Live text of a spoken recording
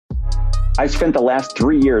I've spent the last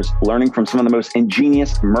 3 years learning from some of the most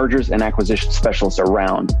ingenious mergers and acquisition specialists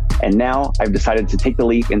around. And now I've decided to take the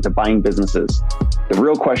leap into buying businesses. The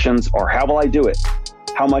real questions are, how will I do it?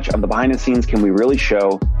 How much of the behind the scenes can we really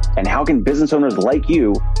show? And how can business owners like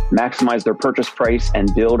you maximize their purchase price and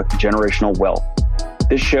build generational wealth?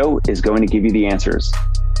 This show is going to give you the answers.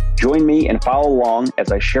 Join me and follow along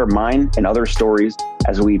as I share mine and other stories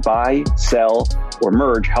as we buy, sell, or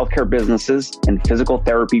merge healthcare businesses and physical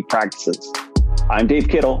therapy practices. I'm Dave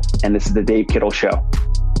Kittle, and this is the Dave Kittle Show.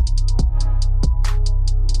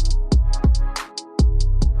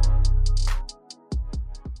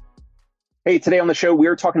 Hey, today on the show,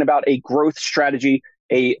 we're talking about a growth strategy.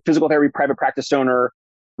 A physical therapy private practice owner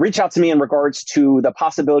reached out to me in regards to the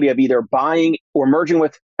possibility of either buying or merging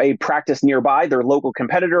with a practice nearby, their local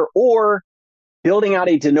competitor, or building out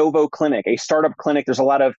a de novo clinic, a startup clinic. There's a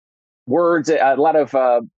lot of words, a lot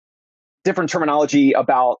of different terminology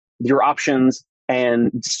about your options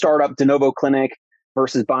and startup de novo clinic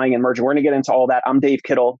versus buying and merging. We're going to get into all that. I'm Dave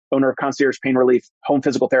Kittle, owner of Concierge Pain Relief Home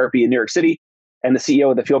Physical Therapy in New York City, and the CEO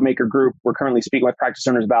of the Fieldmaker Group. We're currently speaking with practice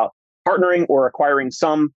owners about partnering or acquiring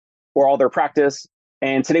some or all their practice.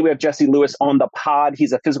 And today we have Jesse Lewis on the pod.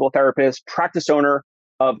 He's a physical therapist, practice owner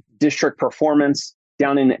of District Performance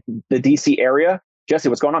down in the DC area. Jesse,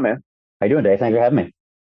 what's going on, man? How you doing, Dave? Thanks for having me.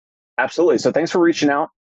 Absolutely. So thanks for reaching out.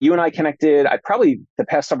 You and I connected, I probably the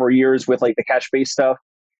past several years with like the cash-based stuff.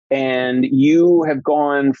 And you have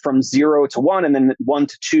gone from 0 to 1 and then 1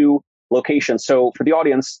 to 2 locations. So for the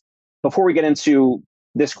audience, before we get into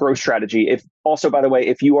this growth strategy, if also, by the way,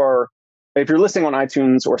 if you're listening on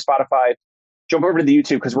iTunes or Spotify, jump over to the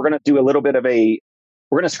YouTube because we're going to do a little bit of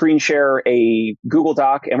we're going to screen share a Google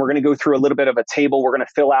Doc and we're going to go through a little bit of a table. We're going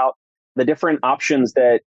to fill out the different options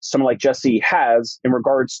that someone like Jesse has in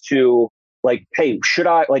regards to like, hey, should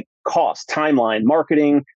I like cost, timeline,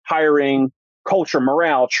 marketing, hiring, culture,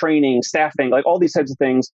 morale, training, staffing, like all these types of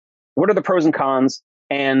things. What are the pros and cons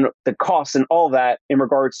and the costs and all that in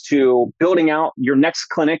regards to building out your next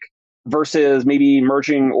clinic versus maybe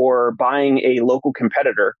merging or buying a local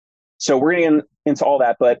competitor? So we're getting into all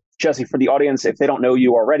that. But Jesse, for the audience, if they don't know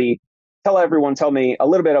you already, tell me a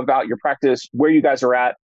little bit about your practice, where you guys are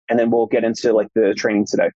at, and then we'll get into like the training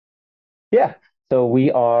today. Yeah. So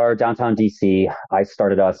we are downtown DC. I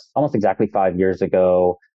started us almost exactly 5 years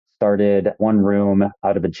ago, started one room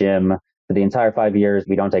out of a gym. For the entire 5 years,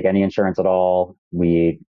 we don't take any insurance at all.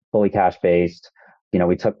 We fully cash based.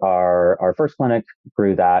 We took our first clinic,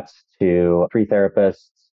 grew that to 3 therapists.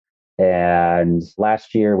 And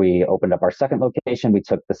last year we opened up our second location. We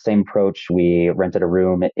took the same approach. We rented a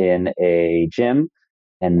room in a gym.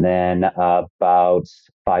 And then about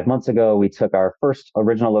 5 months ago, we took our first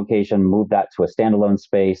original location, moved that to a standalone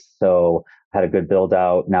space. So had a good build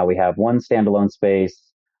out. Now we have one standalone space.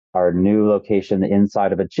 Our new location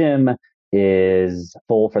inside of a gym is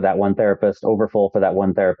full for that one therapist, over full for that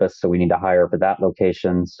one therapist. So we need to hire for that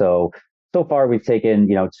location. So far, we've taken,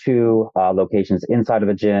 2 locations inside of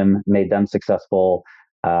a gym, made them successful.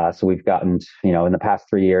 So we've gotten, in the past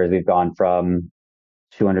 3 years, we've gone from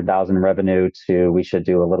 200,000 revenue to we should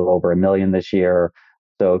do a little over $1 million this year.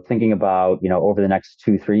 So thinking about, over the next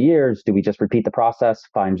 2-3 years, do we just repeat the process,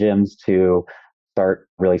 find gyms to start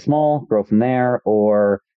really small, grow from there,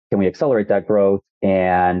 or can we accelerate that growth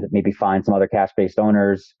and maybe find some other cash-based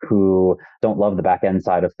owners who don't love the back end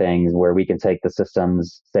side of things where we can take the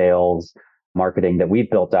systems, sales, marketing that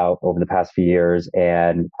we've built out over the past few years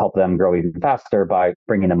and help them grow even faster by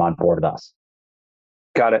bringing them on board with us.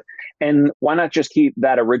 Got it. And why not just keep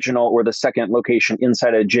that original or the second location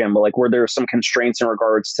inside a gym? Like, were there some constraints in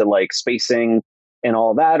regards to like spacing and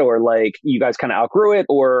all that, or like you guys kind of outgrew it,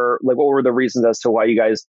 or like what were the reasons as to why you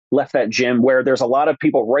guys left that gym where there's a lot of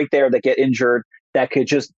people right there that get injured that could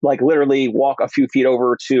just like literally walk a few feet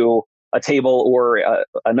over to a table or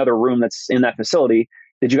another room that's in that facility?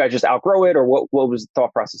 Did you guys just outgrow it, or what was the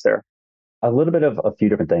thought process there? A little bit of a few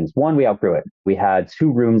different things. One, we outgrew it. We had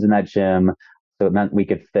 2 rooms in that gym. So it meant we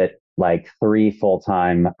could fit like 3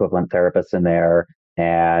 full-time equivalent therapists in there.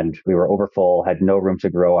 And we were over full, had no room to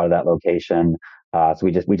grow out of that location. So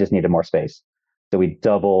we just needed more space. So we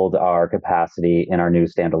doubled our capacity in our new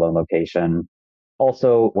standalone location.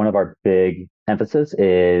 Also, one of our big emphasis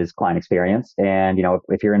is client experience. And,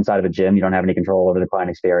 if you're inside of a gym, you don't have any control over the client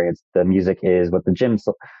experience. The music is what the gym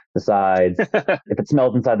decides. If it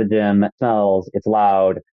smells inside the gym, it smells, it's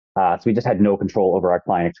loud. So we just had no control over our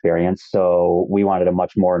client experience. So we wanted a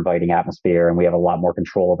much more inviting atmosphere, and we have a lot more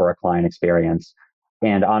control over our client experience.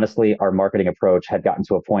 And honestly, our marketing approach had gotten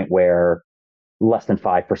to a point where less than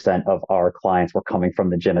 5% of our clients were coming from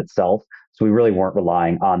the gym itself. So we really weren't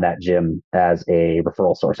relying on that gym as a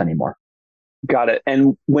referral source anymore. Got it.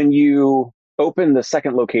 And when you opened the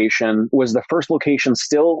second location, was the first location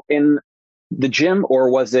still in the gym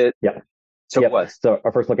or was it? Yep. So it Yep. was. So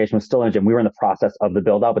our first location was still in a gym. We were in the process of the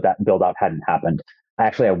build out, but that build out hadn't happened.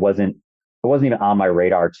 Actually, it wasn't even on my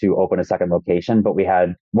radar to open a second location, but we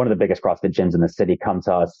had one of the biggest CrossFit gyms in the city come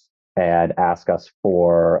to us and ask us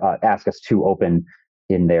to open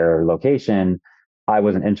in their location. I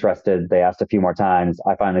wasn't interested. They asked a few more times.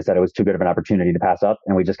 I finally said it was too good of an opportunity to pass up.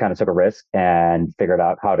 And we just kind of took a risk and figured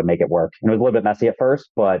out how to make it work. And it was a little bit messy at first,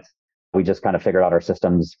 but we just kind of figured out our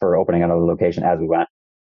systems for opening another location as we went.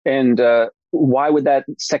 And why would that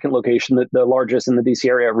second location, the largest in the DC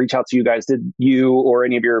area, reach out to you guys? Did you or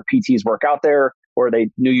any of your PTs work out there, or they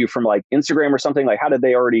knew you from like Instagram or something? Like, how did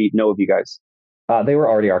they already know of you guys? They were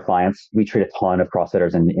already our clients. We treat a ton of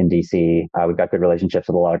CrossFitters in DC. We've got good relationships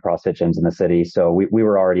with a lot of CrossFit gyms in the city. So we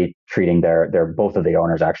were already treating both of the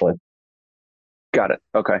owners actually. Got it.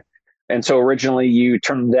 Okay. And so originally you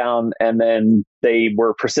turned them down and then they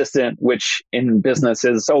were persistent, which in business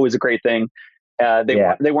is always a great thing.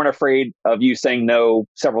 Yeah. They weren't afraid of you saying no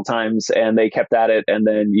several times and they kept at it. And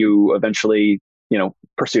then you eventually,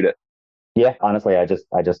 pursued it. Yeah. Honestly, I just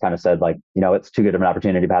kind of said like, it's too good of an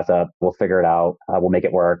opportunity to pass up. We'll figure it out. We'll make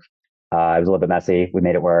it work. It was a little bit messy. We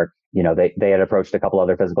made it work. They had approached a couple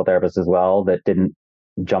other physical therapists as well that didn't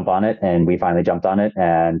jump on it. And we finally jumped on it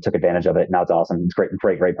and took advantage of it. Now it's awesome. It's great,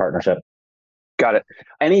 great, great partnership. Got it.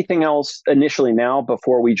 Anything else initially now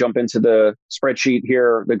before we jump into the spreadsheet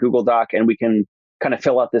here, the Google Doc, and we can kind of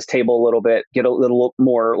fill out this table a little bit, get a little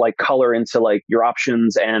more like color into like your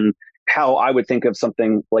options and how I would think of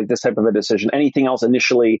something like this type of a decision. Anything else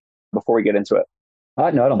initially before we get into it? No,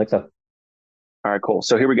 I don't think so. All right, cool.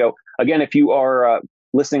 So here we go. Again, if you are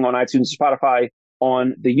listening on iTunes, Spotify,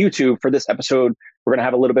 on the YouTube for this episode, we're going to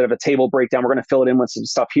have a little bit of a table breakdown. We're going to fill it in with some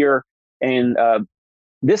stuff here. And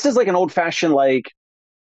this is like an old fashioned, like,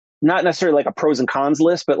 not necessarily like a pros and cons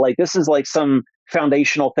list, but like this is like some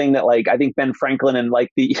foundational thing that like I think Ben Franklin and like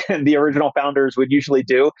the the original founders would usually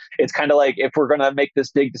do. It's kind of like if we're going to make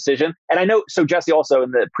this big decision. And I know, so Jesse also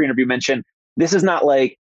in the pre-interview mentioned this is not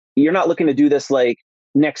like you're not looking to do this like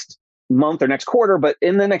next month or next quarter, but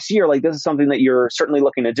in the next year, like this is something that you're certainly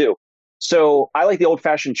looking to do. So I like the old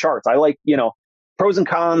fashioned charts. I like, pros and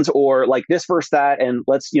cons or like this versus that. And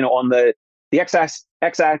let's, on the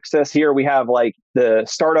x-axis here, we have like the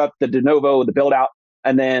startup, the de novo, the build out,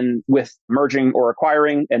 and then with merging or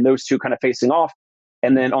acquiring, and those two kind of facing off.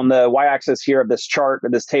 And then on the y-axis here of this chart,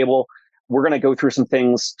 of this table, we're going to go through some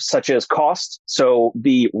things such as cost. So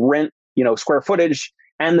the rent, square footage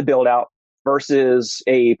and the build out versus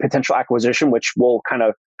a potential acquisition, which we'll kind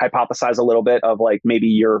of hypothesize a little bit of like maybe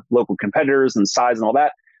your local competitors and size and all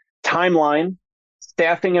that. Timeline,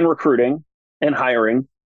 staffing and recruiting and hiring,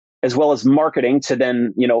 as well as marketing to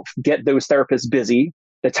then, get those therapists busy,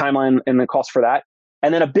 the timeline and the cost for that.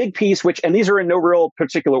 And then a big piece, and these are in no real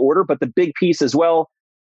particular order, but the big piece as well,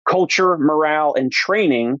 culture, morale, and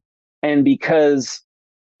training. And because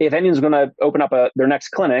if anyone's going to open up their next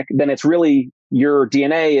clinic, then it's really your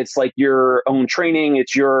DNA. It's like your own training.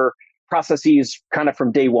 It's your processes kind of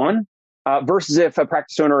from day one, versus if a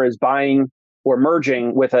practice owner is buying or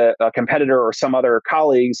merging with a competitor or some other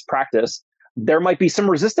colleague's practice, there might be some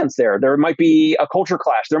resistance there. There might be a culture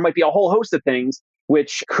clash. There might be a whole host of things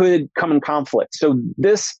which could come in conflict. So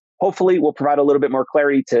this hopefully will provide a little bit more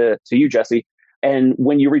clarity to you, Jesse. And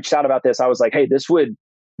when you reached out about this, I was like, hey, this would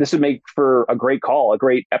make for a great call, a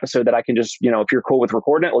great episode that I can just, if you're cool with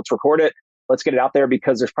recording it, let's record it. Let's get it out there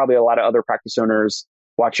because there's probably a lot of other practice owners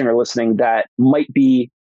watching or listening that might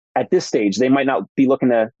be at this stage. They might not be looking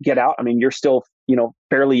to get out. I mean, you're still,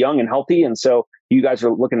 fairly young and healthy. And so you guys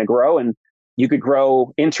are looking to grow, and you could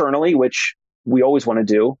grow internally, which we always want to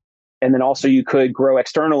do. And then also you could grow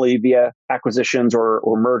externally via acquisitions or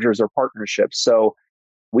mergers or partnerships. So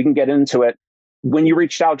we can get into it. When you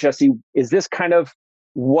reached out, Jesse, is this kind of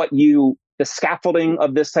the scaffolding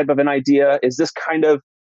of this type of an idea? Is this kind of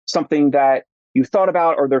something that you thought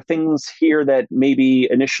about? Or are there things here that maybe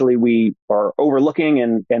initially we are overlooking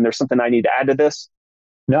and there's something I need to add to this?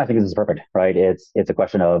 No, I think this is perfect, right? It's a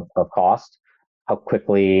question of cost. How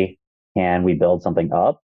quickly can we build something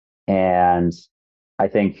up? And I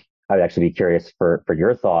think I would actually be curious for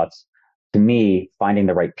your thoughts. To me, finding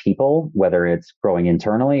the right people, whether it's growing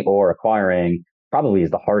internally or acquiring, probably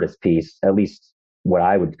is the hardest piece, at least what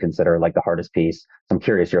I would consider like the hardest piece. So I'm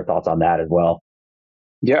curious your thoughts on that as well.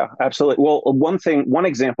 Yeah, absolutely. Well, one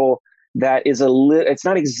example that is it's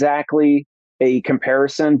not exactly a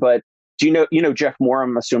comparison, but do you know Jeff Moore?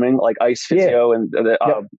 I'm assuming like Ice Yeah. Physio and the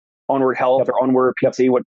Yep. Onward Health Yep. or Onward Yep. PT.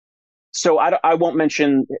 What? So I won't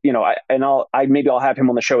mention, maybe I'll have him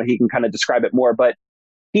on the show and he can kind of describe it more, but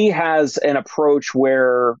he has an approach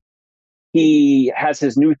where he has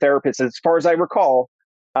his new therapists, as far as I recall,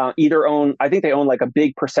 either own, I think they own like a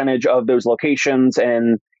big percentage of those locations.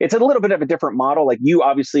 And it's a little bit of a different model. Like you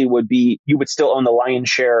obviously you would still own the lion's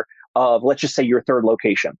share of, let's just say, your third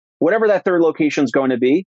location. Whatever that third location is going to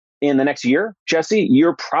be in the next year, Jesse,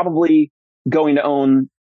 you're probably going to own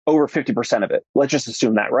over 50% of it. Let's just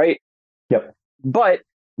assume that, right? Yep. But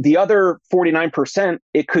the other 49%,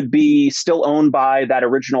 it could be still owned by that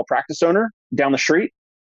original practice owner down the street.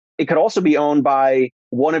 It could also be owned by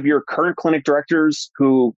one of your current clinic directors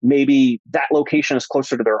who maybe that location is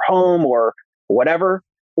closer to their home or whatever.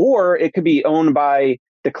 Or it could be owned by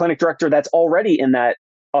the clinic director that's already in that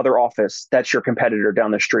other office that's your competitor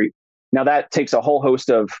down the street. Now that takes a whole host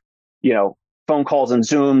of, you know, phone calls and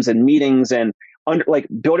Zooms and meetings and like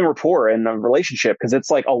building rapport and a relationship, because it's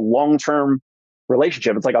like a long-term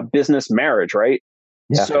relationship. It's like a business marriage, right?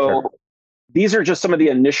 Yeah, for So sure. these are just some of the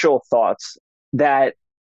initial thoughts that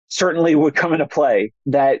certainly would come into play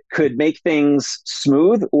that could make things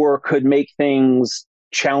smooth or could make things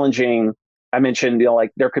challenging. I mentioned,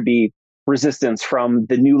 like there could be resistance from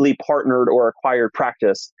the newly partnered or acquired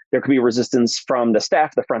practice. There could be resistance from the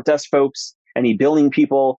staff, the front desk folks, any billing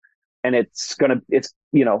people. And it's gonna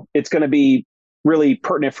be really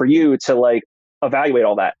pertinent for you to like evaluate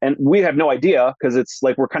all that. And we have no idea because it's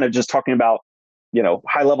like we're kind of just talking about,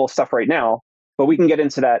 high level stuff right now, but we can get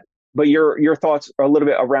into that. But your thoughts are a little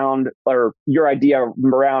bit around, or your idea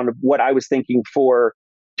around what I was thinking for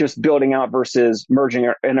just building out versus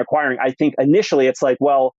merging and acquiring. I think initially it's like,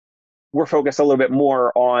 well, we're focused a little bit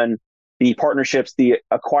more on the partnerships, the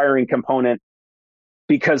acquiring component,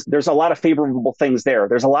 because there's a lot of favorable things there.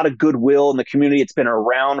 There's a lot of goodwill in the community. It's been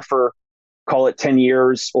around for, call it 10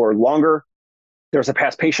 years or longer. There's a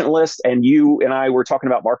past patient list, and you and I were talking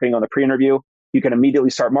about marketing on the pre-interview. You can immediately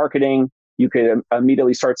start marketing. You could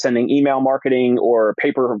immediately start sending email marketing or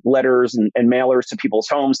paper letters and mailers to people's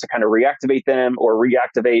homes to kind of reactivate them or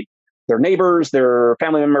reactivate their neighbors, their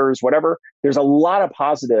family members, whatever. There's a lot of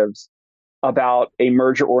positives about a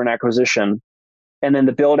merger or an acquisition. And then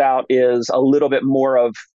the build out is a little bit more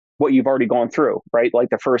of what you've already gone through, right? Like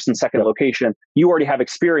the first and second Yep. location, you already have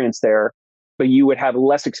experience there, but you would have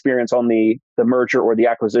less experience on the merger or the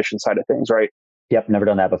acquisition side of things, right? Yep, never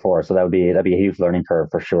done that before. So that'd be a huge learning curve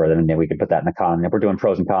for sure. Then we could put that in the con. If we're doing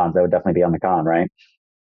pros and cons, that would definitely be on the con, right?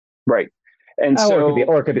 Right. And Or it could be, so,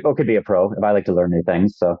 or it could be a pro if I like to learn new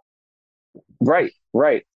things. So right,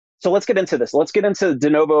 right. So let's get into this. Let's get into de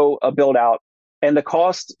novo a build out, and the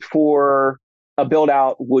cost for a build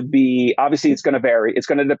out would be, obviously it's going to vary. It's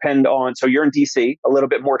going to depend on, so you're in DC, a little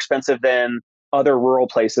bit more expensive than other rural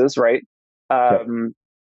places, right? yep. Um,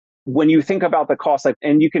 when you think about the cost, like,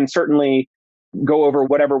 and you can certainly go over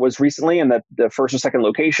whatever was recently in the first or second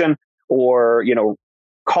location, or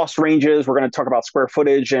cost ranges. We're going to talk about square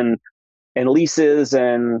footage and leases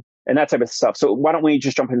and that type of stuff. So why don't we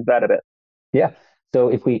just jump into that a bit? Yeah. So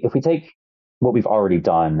if we take what we've already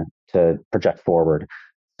done to project forward,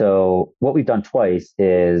 so what we've done twice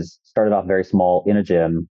is started off very small in a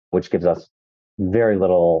gym, which gives us very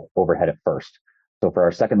little overhead at first. So for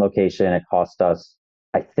our second location, it cost us,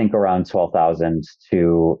 I think, around 12,000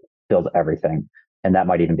 to build everything, and that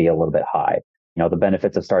might even be a little bit high. The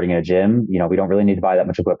benefits of starting in a gym, we don't really need to buy that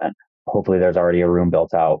much equipment. Hopefully, there's already a room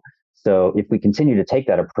built out. So if we continue to take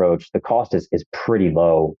that approach, the cost is pretty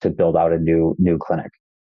low to build out a new clinic.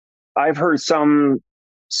 I've heard some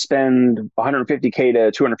spend 150K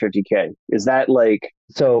to 250K. Is that like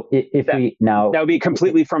So if that? we now That would be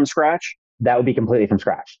completely from scratch. that would be completely from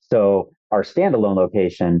scratch. So our standalone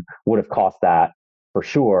location would have cost that for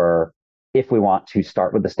sure if we want to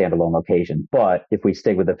start with the standalone location. But if we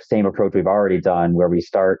stick with the same approach we've already done, where we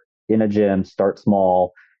start in a gym, start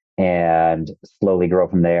small, and slowly grow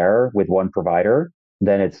from there with one provider,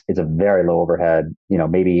 then it's a very low overhead.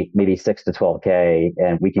 Maybe 6 to 12K,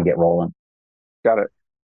 and we can get rolling. Got it.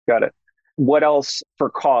 Got it. What else for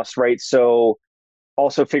cost, right? So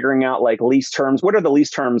also figuring out like lease terms. What are the lease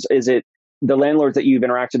terms? Is it the landlords that you've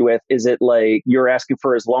interacted with? Is it like you're asking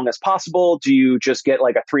for as long as possible? Do you just get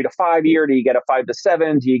like a 3 to 5 year? Do you get a 5 to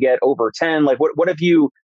 7? Do you get over 10? Like what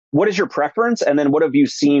is your preference? And then what have you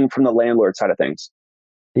seen from the landlord side of things?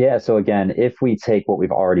 Yeah. So again, if we take what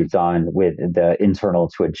we've already done with the internal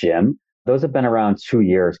to a gym, those have been around 2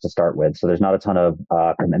 years to start with. So there's not a ton of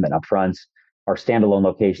commitment up front. Our standalone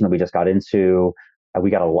location that we just got into, we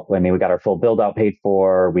got our full build out paid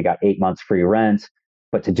for. We got 8 months free rent.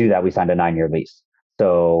 But to do that, we signed a 9 year lease.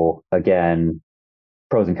 So again,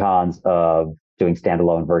 pros and cons of doing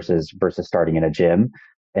standalone versus starting in a gym.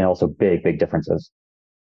 and also big, big differences.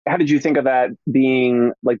 How did you think of that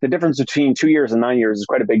being like the difference between 2 years and 9 years is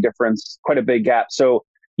quite a big difference, quite a big gap. So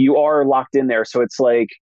you are locked in there. So it's like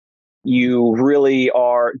you really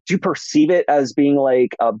are, do you perceive it as being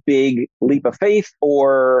like a big leap of faith,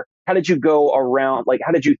 or how did you go around, like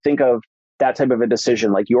how did you think of that type of a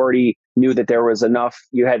decision? Like you already knew that there was enough,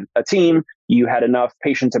 you had a team, you had enough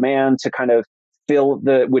patient demand to kind of fill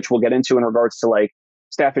the, which we'll get into in regards to like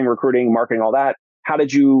staffing, recruiting, marketing, all that. How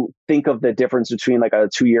did you think of the difference between like a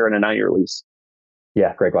 2 year and a 9 year lease?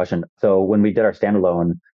 Yeah, great question. So when we did our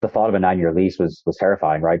standalone, the thought of a 9 year lease was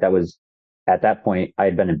terrifying, right? That was at that point I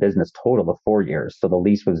had been in business total of 4 years, so the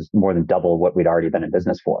lease was more than double what we'd already been in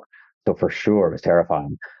business for. So for sure, it was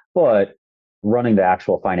terrifying. But running the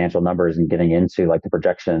actual financial numbers and getting into like the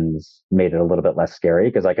projections made it a little bit less scary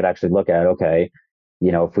because I could actually look at, okay,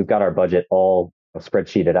 if we've got our budget all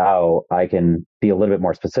spreadsheeted out, I can be a little bit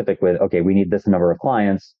more specific with, okay, we need this number of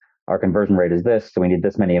clients, our conversion rate is this, so we need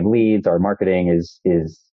this many of leads, our marketing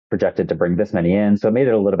is projected to bring this many in. So it made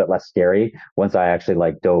it a little bit less scary once I actually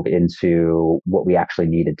like dove into what we actually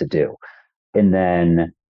needed to do. And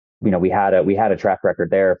then, we had a track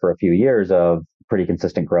record there for a few years of pretty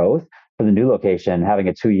consistent growth. For the new location, having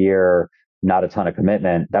a 2 year, not a ton of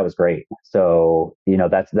commitment, that was great. So,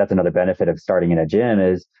 that's another benefit of starting in a gym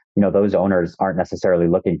is, those owners aren't necessarily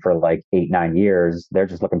looking for like 8, 9 years. They're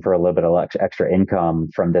just looking for a little bit of extra income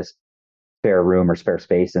from this spare room or spare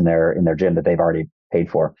space in their gym that they've already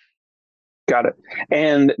paid for. Got it.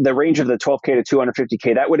 And the range of the 12K to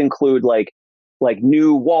 250K, that would include like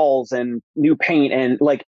new walls and new paint and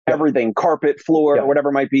like Yep. everything, carpet, floor, Yep. whatever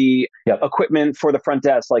it might be, Yep. equipment for the front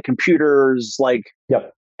desk, like computers, like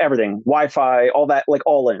Yep. everything, Wi-Fi, all that, like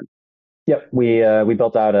all in. Yep. We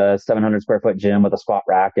built out a 700 square foot gym with a squat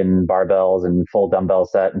rack and barbells and full dumbbell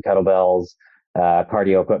set and kettlebells,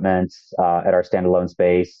 cardio equipment at our standalone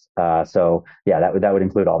space. So yeah, that would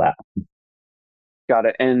include all that. Got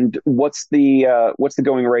it. And what's the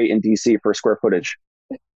going rate in DC for square footage?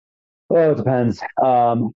 Well, it depends.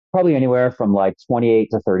 Probably anywhere from like 28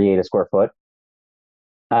 to 38 a square foot.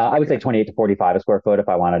 I would say 28 to 45 a square foot if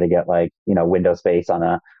I wanted to get like, window space on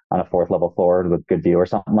a fourth level floor with good view or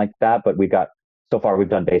something like that. But so far we've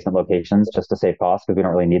done basement locations just to save costs because we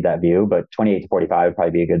don't really need that view. But 28 to 45 would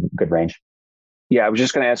probably be a good range. Yeah, I was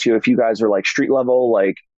just going to ask you if you guys are like street level,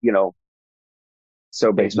 like,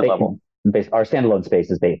 so basement level Our standalone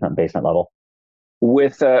space is basement level.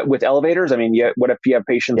 with elevators. I mean, yeah, what if you have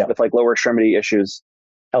patients Yep. with like lower extremity issues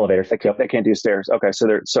Elevators. that, Yep. that can't do stairs? Okay. So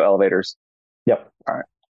they're, so elevators. Yep. All right.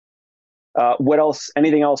 What else?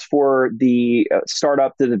 Anything else for the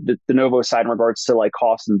startup, the Novo side in regards to like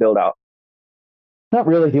cost and build out? Not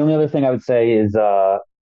really. The only other thing I would say is,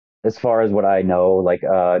 as far as what I know, like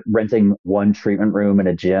renting one treatment room in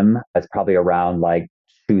a gym is probably around like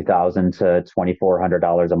 2,000 to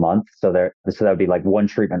 $2,400 a month. So that would be like one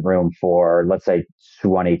treatment room for let's say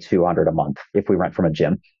 2,200 a month if we rent from a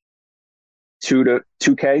gym.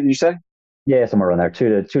 2K, did you say? Yeah, somewhere around there, two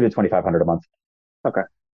to 2,500 a month. Okay.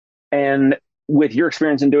 And with your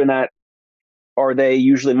experience in doing that, are they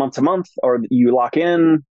usually month to month, or you lock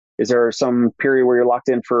in? Is there some period where you're locked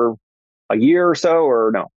in for a year or so,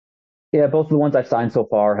 or no? Yeah, both of the ones I've signed so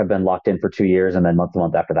far have been locked in for 2 years and then month to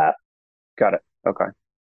month after that. Got it. Okay.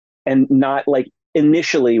 And not like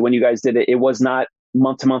initially when you guys did it, it was not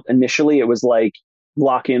month to month initially. It was like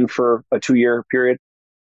lock in for a 2 year period.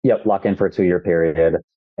 Yep, lock in for a 2 year period.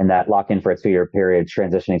 And that lock in for a 2 year period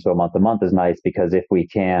transitioning to a month to month is nice because if we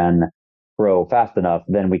can grow fast enough,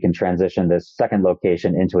 then we can transition this second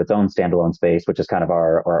location into its own standalone space, which is kind of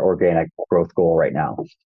our organic growth goal right now.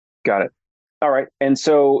 Got it. All right. And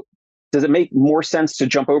so does it make more sense to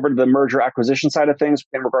jump over to the merger acquisition side of things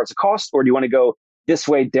in regards to cost, or do you want to go this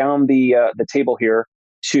way down the table here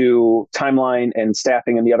to timeline and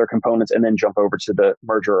staffing and the other components, and then jump over to the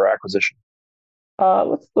merger or acquisition?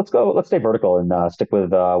 Let's stay vertical and stick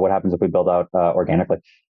with what happens if we build out organically.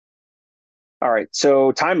 All right.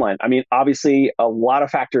 So timeline. I mean, obviously, a lot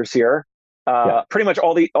of factors here. Yeah. Pretty much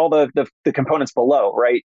all the components below,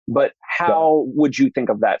 right? But Yeah. how would you think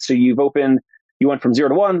of that? So you went from 0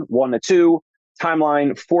 to 1, 1 to 2.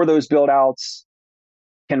 Timeline for those build outs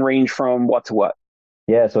can range from what to what?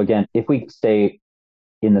 Yeah. So again, if we stay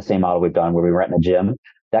in the same model we've done where we rent in a gym,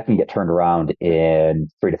 that can get turned around in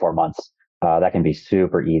 3 to 4 months. That can be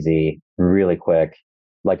super easy, really quick.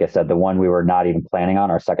 Like I said, the one we were not even planning on,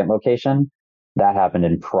 our second location, that happened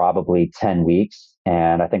in probably 10 weeks.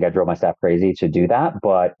 And I think I drove my staff crazy to do that,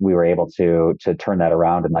 but we were able to turn that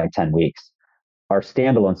around in like 10 weeks. Our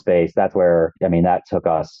standalone space, that's where, I mean, that took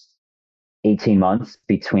us 18 months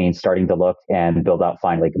between starting to look and build out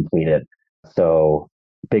finally completed. So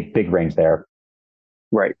big range there.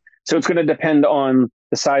 Right. So it's going to depend on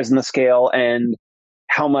the size and the scale and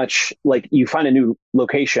how much like you find a new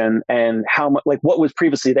location and how much like what was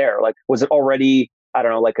previously there. Like was it already, I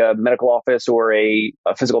don't know, like a medical office or a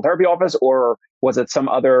physical therapy office, or was it some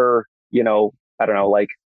other, I don't know, like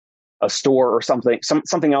a store or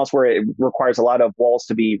something else where it requires a lot of walls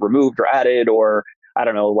to be removed or added, or I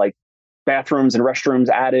don't know, like bathrooms and restrooms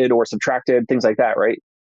added or subtracted, things like that, right?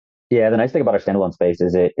 Yeah, the nice thing about our standalone space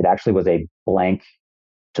is it actually was a blank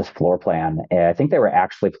just floor plan. And I think they were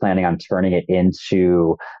actually planning on turning it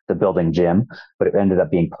into the building gym, but it ended up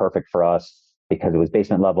being perfect for us because it was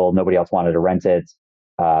basement level. Nobody else wanted to rent it.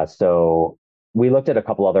 So we looked at a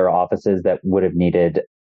couple other offices that would have needed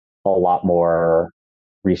a lot more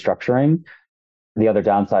restructuring. The other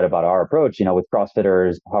downside about our approach, with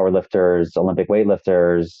CrossFitters, power lifters, Olympic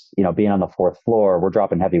weightlifters, being on the fourth floor, we're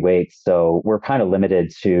dropping heavy weights. So we're kind of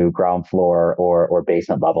limited to ground floor or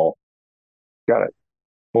basement level Got it.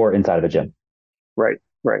 or inside of a gym. Right.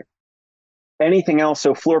 Right. Anything else?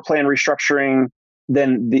 So floor plan restructuring,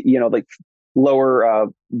 then like lower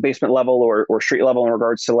basement level or street level in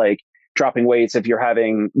regards to like dropping weights. If you're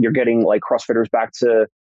getting like CrossFitters back to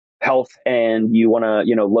health and you want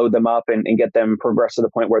to, load them up and get them progress to the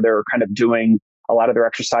point where they're kind of doing a lot of their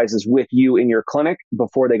exercises with you in your clinic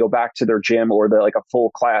before they go back to their gym or like a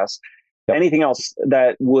full class. Yep. Anything else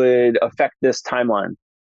that would affect this timeline?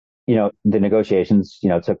 The negotiations,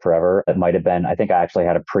 took forever. It might have been, I think I actually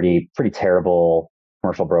had a pretty terrible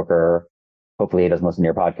commercial broker. Hopefully he doesn't listen to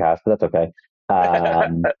your podcast, but that's okay.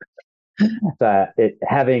 Um, but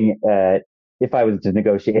if I was to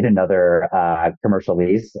negotiate another commercial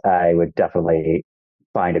lease, I would definitely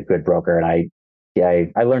find a good broker. And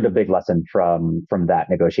I learned a big lesson from that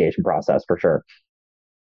negotiation process for sure.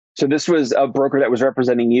 So this was a broker that was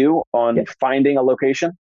representing you on Yep. finding a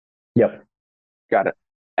location. Yep. Got it.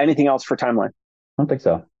 Anything else for timeline? I don't think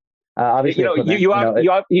so. Obviously, equipment.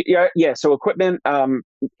 Yeah. So equipment,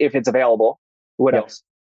 if it's available. What Yep. else?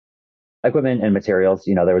 Equipment and materials.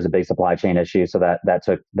 There was a big supply chain issue, so that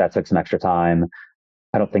took some extra time.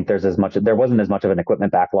 I don't think there wasn't as much of an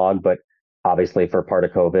equipment backlog, but obviously for part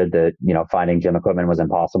of COVID, finding gym equipment was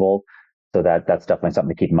impossible. So that's definitely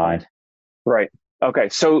something to keep in mind. Right. Okay.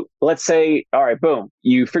 So let's say, all right, boom,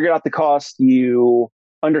 you figured out the cost, you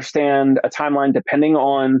understand a timeline depending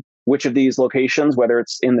on which of these locations, whether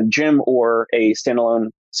it's in the gym or a standalone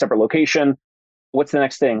separate location. What's the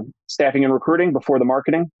next thing? Staffing and recruiting before the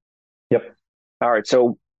marketing? Yep. All right.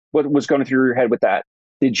 So what was going through your head with that?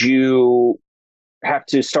 Did you have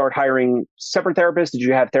to start hiring separate therapists? Did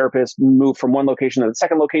you have therapists move from one location to the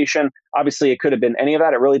second location? Obviously, it could have been any of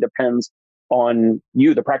that. It really depends on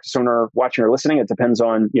you, the practice owner watching or listening. It depends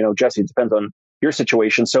on, Jesse, it depends on your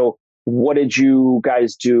situation. So what did you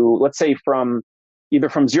guys do? Let's say either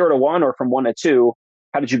from 0 to 1 or from 1 to 2,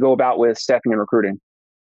 how did you go about with staffing and recruiting?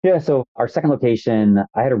 Yeah. So our second location,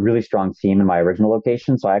 I had a really strong team in my original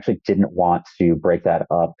location. So I actually didn't want to break that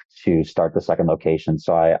up to start the second location.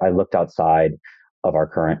 So I looked outside of our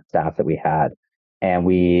current staff that we had. And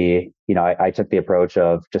I took the approach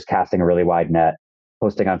of just casting a really wide net,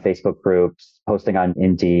 posting on Facebook groups, posting on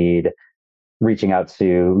Indeed, reaching out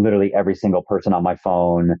to literally every single person on my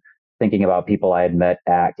phone, thinking about people I had met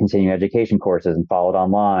at continuing education courses and followed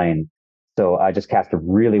online. So I just cast a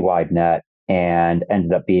really wide net and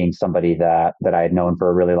ended up being somebody that I had known for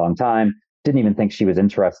a really long time. Didn't even think she was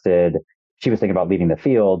interested. She was thinking about leaving the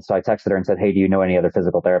field. So I texted her and said, "Hey, do you know any other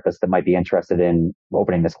physical therapists that might be interested in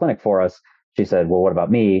opening this clinic for us?" She said, "Well, what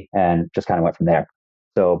about me?" And just kind of went from there.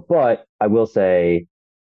 So, but I will say,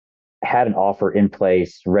 had an offer in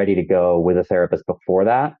place ready to go with a therapist before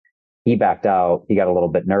that. He backed out. He got a little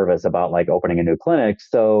bit nervous about like opening a new clinic.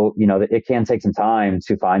 So, it can take some time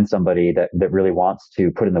to find somebody that really wants to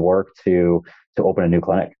put in the work to open a new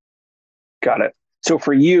clinic. Got it. So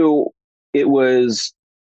for you, it was,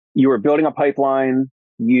 you were building a pipeline.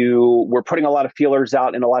 You were putting a lot of feelers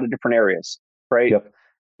out in a lot of different areas, right? Yep.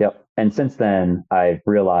 Yep. And since then I've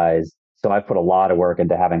realized, so I've put a lot of work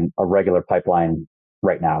into having a regular pipeline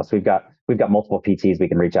right now. So we've got multiple PTs we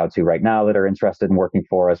can reach out to right now that are interested in working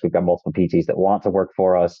for us. We've got multiple PTs that want to work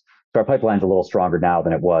for us. So our pipeline's a little stronger now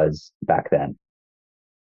than it was back then.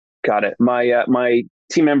 Got it. My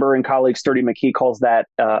team member and colleague Sturdy McKee calls that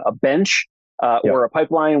a bench Yep. or a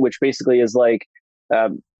pipeline, which basically is like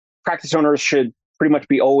practice owners should pretty much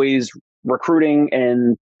be always recruiting,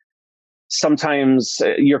 and sometimes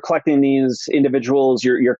you're collecting these individuals.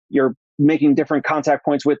 You're making different contact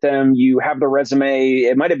points with them. You have the resume.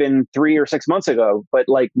 It might have been 3 or 6 months ago, but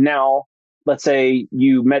like now, let's say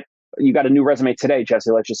you got a new resume today,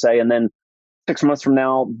 Jesse. Let's just say, and then 6 months from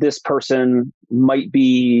now, this person might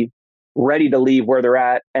be ready to leave where they're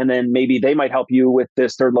at. And then maybe they might help you with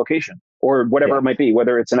this third location or whatever Yeah, it might be,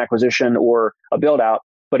 whether it's an acquisition or a build out.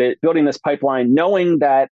 But building this pipeline, knowing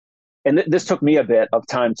that, and this took me a bit of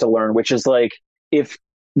time to learn, which is like, if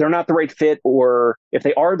they're not the right fit, or if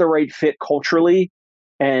they are the right fit culturally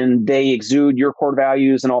and they exude your core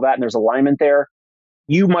values and all that, and there's alignment there,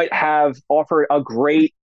 you might have offered a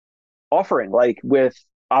great offering, like with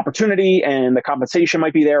opportunity and the compensation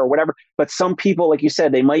might be there or whatever. But some people, like you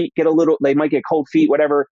said, they might get cold feet,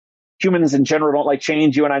 whatever. Humans in general don't like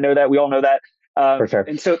change. You and I know that. We all know that. for sure.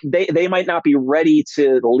 And so they might not be ready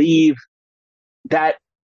to leave that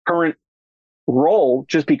current role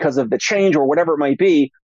just because of the change or whatever it might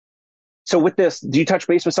be. So with this, do you touch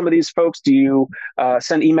base with some of these folks? Do you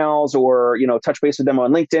send emails, or touch base with them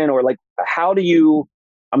on LinkedIn, or like how do you?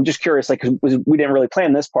 I'm just curious, like, 'cause we didn't really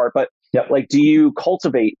plan this part, but Yep. like, do you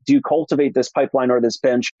cultivate this pipeline or this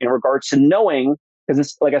bench in regards to knowing? Because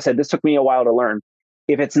this, like I said, this took me a while to learn.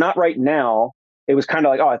 If it's not right now, it was kind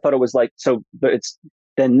of like, oh, I thought it was like so, but it's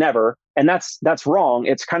then never, and that's wrong.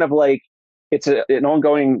 It's kind of like it's an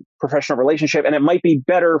ongoing professional relationship, and it might be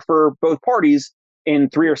better for both parties in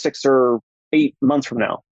 3 or 6 or 8 months from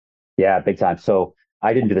now. Yeah, big time. So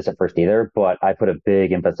I didn't do this at first either, but I put a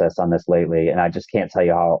big emphasis on this lately, and I just can't tell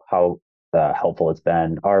you how helpful it's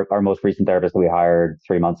been. Our most recent therapist that we hired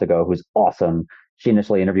 3 months ago, who's awesome, she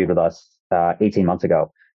initially interviewed with us 18 months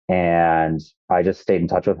ago, and I just stayed in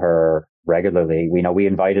touch with her regularly. We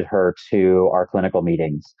invited her to our clinical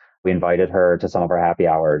meetings. We invited her to some of our happy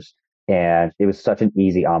hours. And it was such an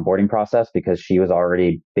easy onboarding process because she was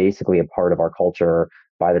already basically a part of our culture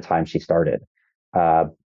by the time she started. Uh,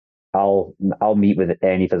 I'll meet with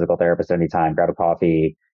any physical therapist anytime, grab a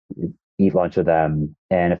coffee, eat lunch with them.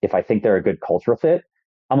 And if I think they're a good cultural fit,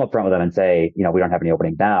 I'm upfront with them and say, we don't have any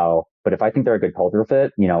opening now, but if I think they're a good cultural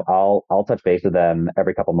fit, I'll touch base with them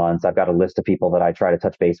every couple months. I've got a list of people that I try to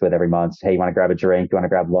touch base with every month. Hey, you want to grab a drink? You want to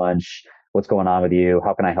grab lunch? What's going on with you?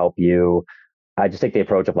 How can I help you? I just take the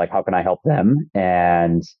approach of like, how can I help them?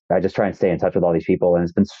 And I just try and stay in touch with all these people. And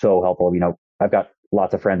it's been so helpful. I've got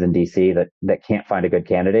lots of friends in DC that can't find a good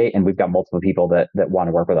candidate, and we've got multiple people that want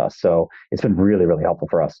to work with us. So it's been really, really helpful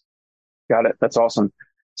for us. Got it. That's awesome.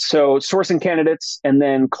 So sourcing candidates and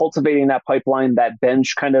then cultivating that pipeline, that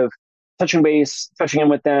bench, kind of touching base, touching in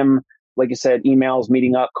with them. Like you said, emails,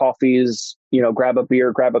 meeting up, coffees, grab a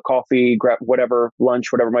beer, grab a coffee, grab whatever,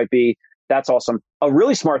 lunch, whatever it might be. That's awesome. A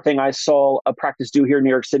really smart thing I saw a practice do here in New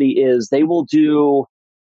York City is they will do,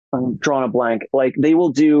 I'm drawing a blank, like they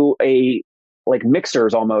will do like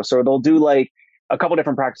mixers almost, or they'll do like a couple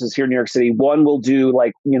different practices here in New York City. One will do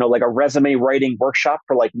like, like a resume writing workshop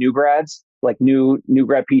for like new grads, like new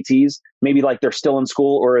grad PTs, maybe like they're still in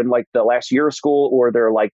school or in like the last year of school, or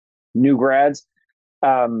they're like new grads.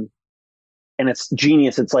 Um, and it's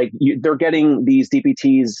genius. It's like they're getting these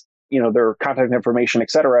DPTs, their contact information, et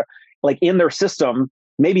cetera, like in their system,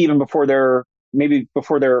 maybe before they're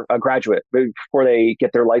a graduate, maybe before they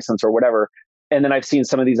get their license or whatever. And then I've seen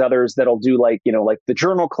some of these others that'll do like, like the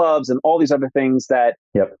journal clubs and all these other things that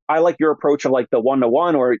Yep. I like your approach of like the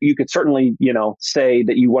one-to-one, or you could certainly, say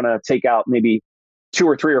that you want to take out maybe 2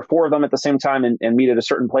 or 3 or 4 of them at the same time and meet at a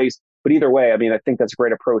certain place. But either way, I mean, I think that's a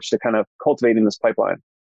great approach to kind of cultivating this pipeline.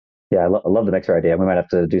 Yeah, I love the mixer idea. We might have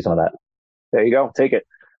to do some of that. There you go. Take it.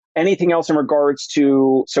 Anything else in regards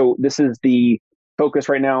to, so this is the focus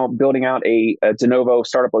right now, building out a de novo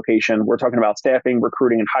startup location. We're talking about staffing,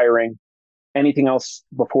 recruiting, and hiring. Anything else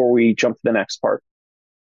before we jump to the next part?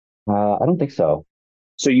 I don't think so.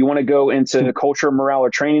 So you want to go into So culture, morale, or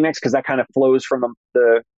training next, because that kind of flows from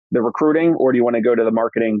the recruiting, or do you want to go to the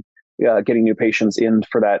marketing, getting new patients in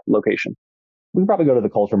for that location? we can probably go to the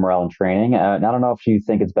culture, morale, and training. And I don't know if you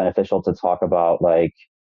think it's beneficial to talk about like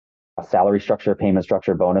a salary structure, payment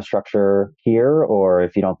structure, bonus structure here, or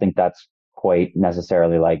if you don't think that's quite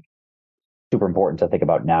necessarily like super important to think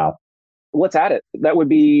about now. Let's add it. That would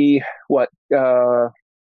be what,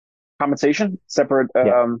 compensation, separate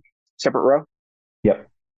Yep. separate row. Yep.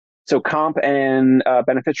 So comp and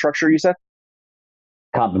benefit structure, you said?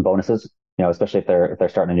 Comp and bonuses, especially if they're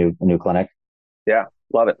starting a new clinic. Yeah,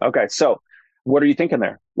 love it. Okay, so what are you thinking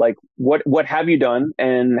there? Like, what have you done,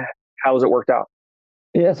 and how has it worked out?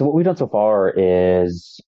 Yeah. So what we've done so far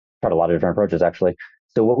is tried a lot of different approaches actually.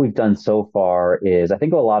 So what we've done so far is I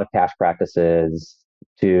think a lot of cash practices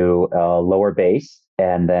to a lower base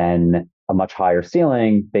and then a much higher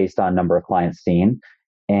ceiling based on number of clients seen.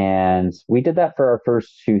 And we did that for our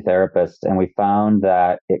first two therapists, and we found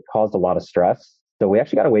that it caused a lot of stress. So we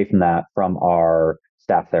actually got away from that from our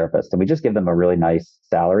staff therapist, and we just give them a really nice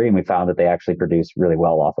salary, and we found that they actually produce really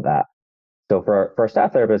well off of that. So for our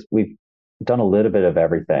staff therapists, we've done a little bit of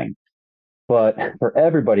everything. But for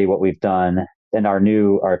everybody, what we've done, and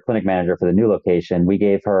our clinic manager for the new location, we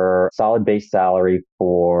gave her solid base salary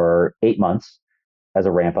for 8 months as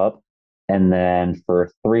a ramp up. And then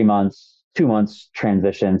for 3 months, 2 months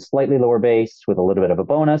transition, slightly lower base with a little bit of a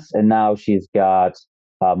bonus. And now she's got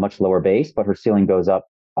a much lower base, but her ceiling goes up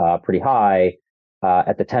pretty high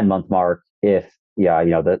at the 10-month mark if, yeah,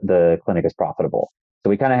 the clinic is profitable. So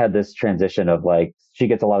we kind of had this transition of like, she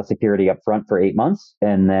gets a lot of security up front for 8 months.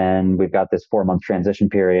 And then we've got this 4 month transition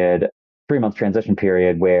period, 3 month transition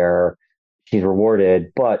period where she's rewarded,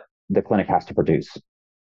 but the clinic has to produce.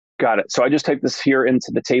 Got it. So I just typed this here into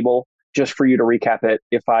the table just for you to recap it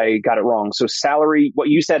if I got it wrong. So salary, what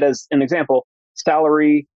you said as an example,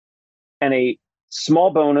 salary and a small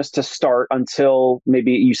bonus to start until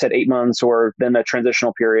maybe you said 8 months or then a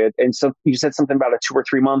transitional period. And so you said something about a 2 or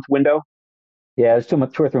 3 month window. Yeah, it was 2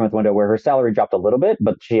 or 3 month window where her salary dropped a little bit,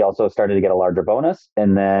 but she also started to get a larger bonus.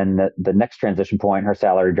 And then the next transition point, her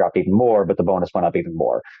salary dropped even more, but the bonus went up even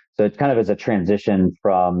more. So it kind of is a transition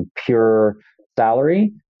from pure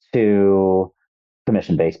salary to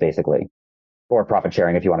commission based, basically, or profit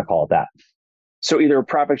sharing, if you want to call it that. So either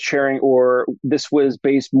profit sharing or this was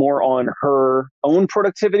based more on her own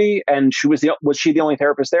productivity. And was she the only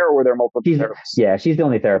therapist there or were there multiple therapists? Yeah, she's the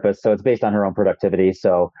only therapist. So it's based on her own productivity.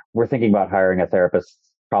 So we're thinking about hiring a therapist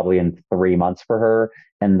probably in 3 months for her.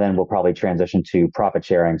 And then we'll probably transition to profit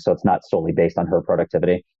sharing. So it's not solely based on her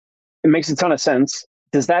productivity. It makes a ton of sense.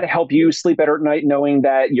 Does that help you sleep better at night knowing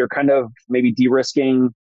that you're kind of maybe de-risking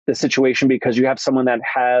the situation because you have someone that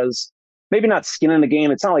has maybe not skin in the game?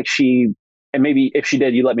 It's not like and maybe if she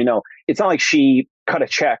did, you let me know. It's not like she cut a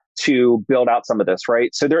check to build out some of this,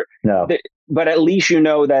 right? So No. but at least you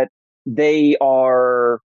know that they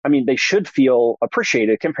are, I mean, they should feel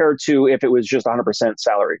appreciated compared to if it was just 100%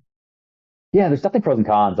 salary. Yeah, there's definitely pros and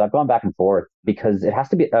cons. I've gone back and forth because it has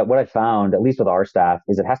to be what I found, at least with our staff,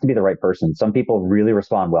 is it has to be the right person. Some people really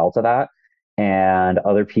respond well to that, and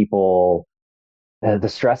other people, the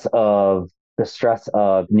stress of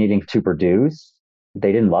needing to produce,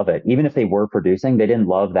 they didn't love it. Even if they were producing, they didn't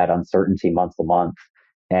love that uncertainty month to month.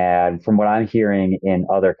 And from what I'm hearing in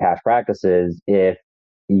other cash practices, if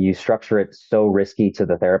you structure it so risky to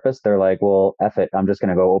the therapist, they're like, well, F it, I'm just going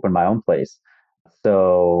to go open my own place.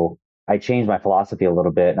 So I changed my philosophy a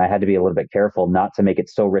little bit and I had to be a little bit careful not to make it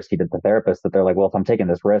so risky to the therapist that they're like, well, if I'm taking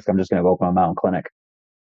this risk, I'm just going to go open my own clinic.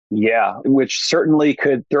 Yeah, which certainly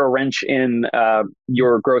could throw a wrench in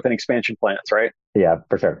your growth and expansion plans, right? Yeah,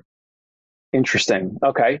 for sure. Interesting.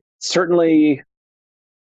 Okay. Certainly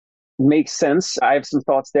makes sense. I have some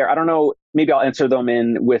thoughts there. I don't know. Maybe I'll answer them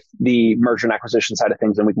in with the merger and acquisition side of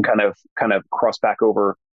things, and we can kind of cross back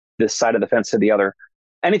over this side of the fence to the other.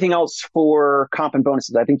 Anything else for comp and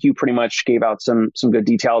bonuses? I think you pretty much gave out some good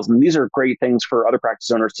details, and these are great things for other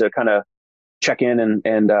practice owners to kind of check in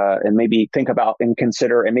and maybe think about and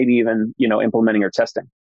consider, and maybe even implementing or testing.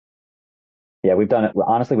 Yeah, we've done it.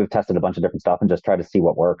 Honestly, we've tested a bunch of different stuff and just tried to see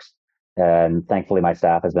what works. And thankfully, my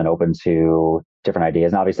staff has been open to different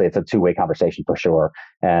ideas. And obviously, it's a two-way conversation for sure.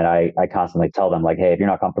 And I constantly tell them, like, hey, if you're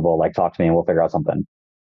not comfortable, like, talk to me and we'll figure out something.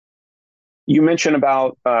 You mentioned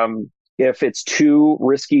about if it's too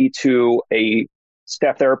risky to a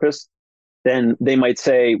staff therapist, then they might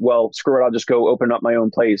say, well, screw it, I'll just go open up my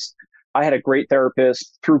own place. I had a great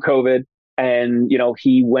therapist through COVID, and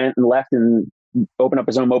he went and left and opened up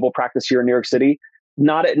his own mobile practice here in New York City.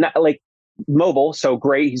 Not like mobile, so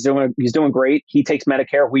great. He's doing great. He takes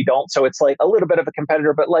Medicare, we don't, so it's like a little bit of a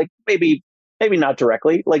competitor, but like maybe not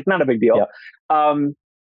directly, like not a big deal. Yep.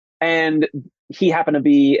 And he happened to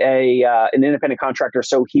be an independent contractor,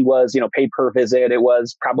 so he was paid per visit. It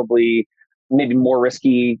was probably maybe more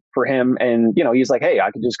risky for him, and he's like, hey, I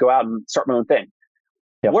could just go out and start my own thing.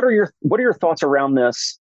 Yep. What are your thoughts around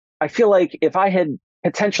this? I feel like if I had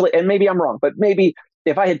potentially, and maybe I'm wrong, but maybe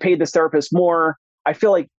if I had paid this therapist more, I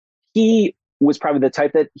feel like he was probably the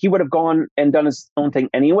type that he would have gone and done his own thing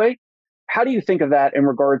anyway. How do you think of that in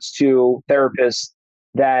regards to therapists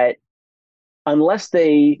that, unless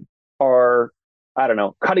they are, I don't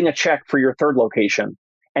know, cutting a check for your third location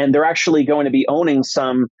and they're actually going to be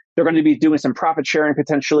they're going to be doing some profit sharing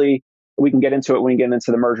potentially. We can get into it when we get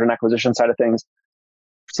into the merger and acquisition side of things.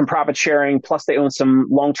 Some profit sharing, plus they own some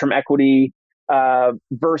long-term equity,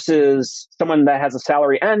 versus someone that has a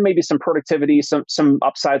salary and maybe some productivity, some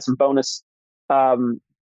upside, some bonus.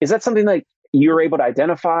 Is that something like you're able to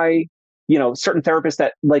identify? Certain therapists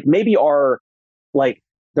that like maybe are like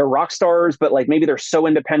they're rock stars, but like maybe they're so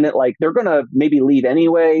independent, like they're gonna maybe leave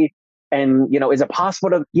anyway. And is it possible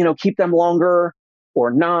to keep them longer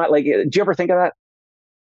or not? Like, do you ever think of that?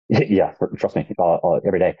 Yeah, trust me,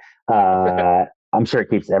 every day. I'm sure it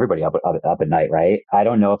keeps everybody up at night, right? I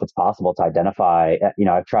don't know if it's possible to identify.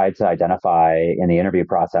 I've tried to identify in the interview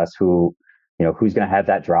process who's going to have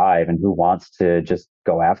that drive and who wants to just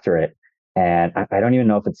go after it. And I don't even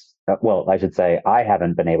know if it's well, I should say I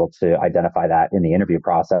haven't been able to identify that in the interview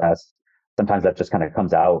process. Sometimes that just kind of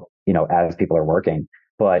comes out, as people are working.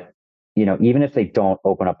 But even if they don't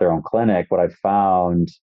open up their own clinic, what I've found,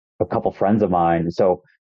 a couple friends of mine. So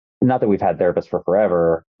not that we've had therapists for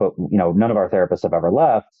forever, but none of our therapists have ever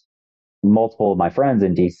left. Multiple of my friends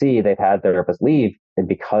in DC, they've had therapists leave, and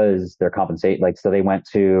because they're compensated, like, so they went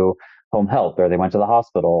to home health, or they went to the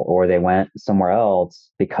hospital, or they went somewhere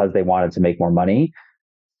else because they wanted to make more money.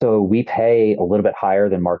 So we pay a little bit higher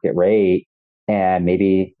than market rate. And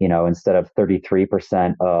maybe, instead of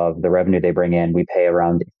 33% of the revenue they bring in, we pay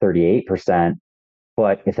around 38%.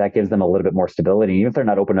 But if that gives them a little bit more stability, even if they're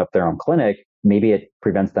not opening up their own clinic, maybe it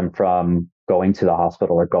prevents them from going to the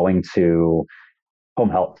hospital or going to home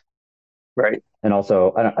health. Right. And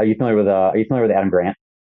also, are you familiar with Adam Grant?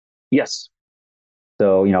 Yes.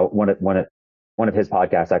 So, one of his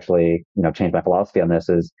podcasts actually, changed my philosophy on this.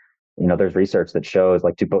 Is, there's research that shows,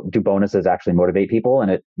 like, do bonuses actually motivate people?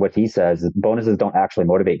 And what he says is bonuses don't actually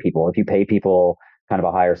motivate people. If you pay people kind of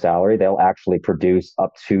a higher salary, they'll actually produce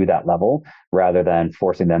up to that level rather than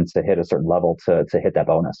forcing them to hit a certain level to hit that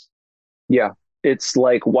bonus. Yeah. It's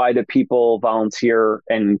like, why do people volunteer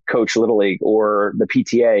and coach Little League or the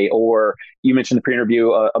PTA? Or you mentioned the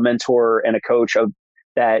pre-interview, a mentor and a coach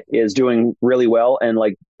that is doing really well, and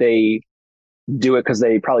like they do it because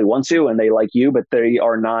they probably want to and they like you, but they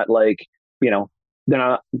are not like, you know, they're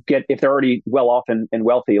not if they're already well off and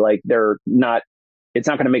wealthy, like they're not, it's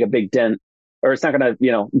not going to make a big dent, or it's not going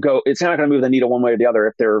to, it's not going to move the needle one way or the other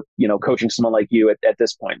if they're, coaching someone like you at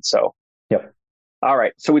this point. So, Yep. all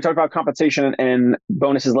right. So we talked about compensation and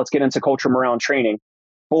bonuses. Let's get into culture, morale, and training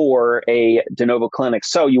for a de novo clinic.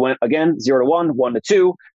 So you went again, 0 to 1, 1 to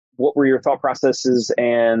 2. What were your thought processes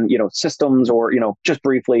and, systems, or, just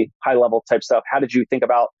briefly high level type stuff? How did you think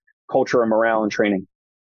about culture and morale and training?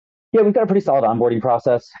 Yeah, we've got a pretty solid onboarding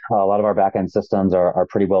process. A lot of our back end systems are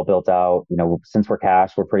pretty well built out. Since we're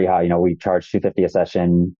cash, we're pretty high. We charge 250 a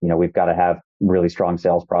session. We've got to have really strong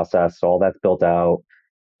sales process. So all that's built out,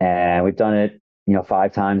 and we've done it,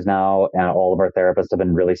 5 times now, and all of our therapists have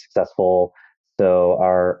been really successful. So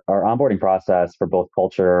our onboarding process for both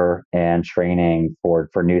culture and training for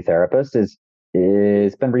new therapists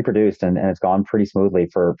is been reproduced, and it's gone pretty smoothly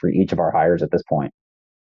for each of our hires at this point.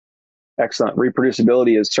 Excellent.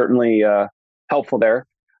 Reproducibility is certainly helpful there.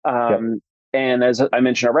 Yep. And as I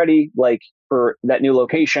mentioned already, like for that new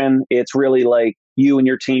location, it's really like you and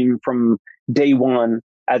your team from day one,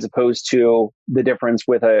 as opposed to the difference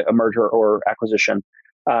with a merger or acquisition.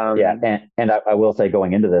 Yeah, Um, and I will say,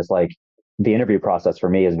 going into this, like, the interview process for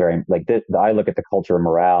me is very, like, I look at the culture and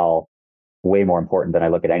morale way more important than I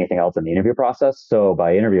look at anything else in the interview process. So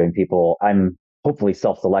by interviewing people, I'm hopefully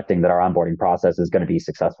self-selecting that our onboarding process is going to be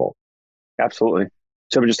successful. Absolutely.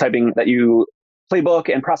 So we're just typing that you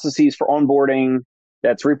playbook and processes for onboarding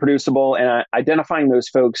that's reproducible, and identifying those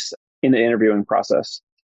folks in the interviewing process.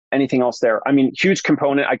 Anything else there? I mean, huge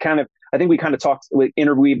component. I think we kind of talked, we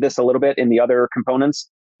interweave this a little bit in the other components,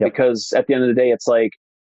 Yep. because at the end of the day, it's like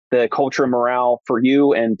the culture and morale for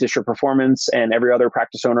you and district performance and every other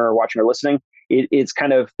practice owner watching or listening. It's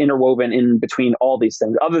kind of interwoven in between all these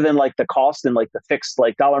things, other than like the cost and like the fixed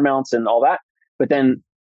like dollar amounts and all that. But then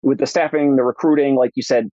with the staffing, the recruiting, like you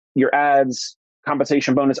said, your ads,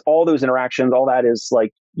 compensation, bonus, all those interactions, all that is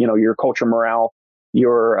like, your culture, morale,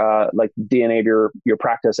 your like DNA of your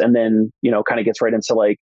practice. And then, kind of gets right into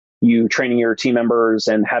like you training your team members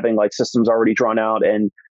and having like systems already drawn out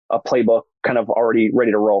and a playbook kind of already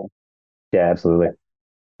ready to roll. Yeah, absolutely.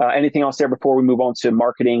 Anything else there before we move on to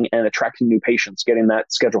marketing and attracting new patients, getting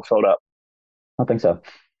that schedule filled up? I think so.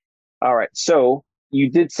 All right. So you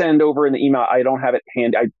did send over in the email. I don't have it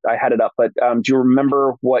handy. I had it up, but do you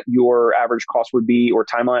remember what your average cost would be or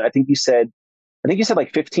timeline? I think you said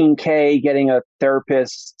like 15K getting a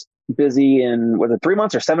therapist busy in, was it 3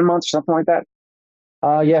 months or 7 months or something like that?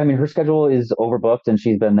 Yeah, I mean, her schedule is overbooked and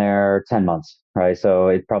she's been there 10 months, right? So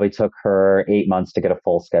it probably took her 8 months to get a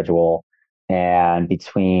full schedule. And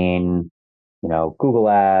between, Google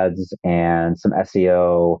ads and some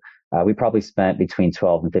SEO, we probably spent between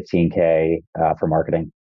 12 and 15K for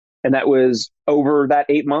marketing. And that was over that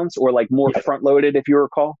 8 months, or like more Yep. front loaded, if you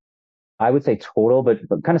recall? I would say total, but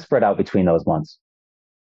kind of spread out between those months.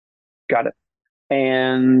 Got it.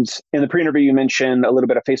 And in the pre-interview, you mentioned a little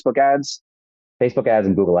bit of Facebook ads. Facebook ads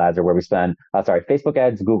and Google ads are where we spend, Facebook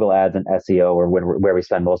ads, Google ads, and SEO are where we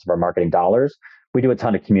spend most of our marketing dollars. We do a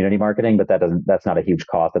ton of community marketing, but that's not a huge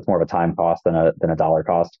cost. That's more of a time cost than a dollar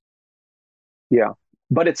cost. Yeah.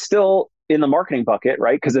 But it's still in the marketing bucket,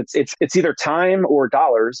 right? Because it's either time or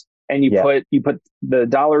dollars. And Yeah. you put the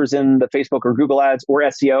dollars in the Facebook or Google ads or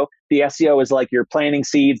SEO. The SEO is like you're planting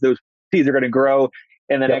seeds. Those seeds are going to grow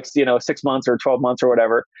in the Yep. next, 6 months or 12 months or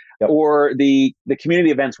whatever. Yep. Or the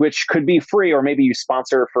community events, which could be free, or maybe you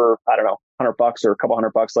sponsor for, I don't know, $100 or a couple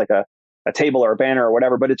 $100, like a table or a banner or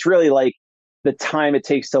whatever. But it's really like the time it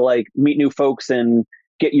takes to like meet new folks and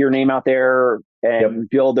get your name out there Yep. and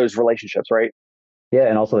build those relationships, right? Yeah.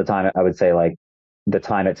 And also the time, I would say, like, the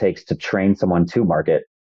time it takes to train someone to market.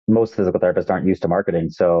 Most physical therapists aren't used to marketing.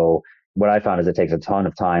 So what I found is it takes a ton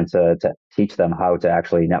of time to teach them how to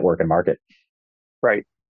actually network and market. Right.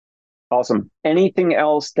 Awesome. Anything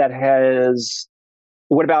else that has,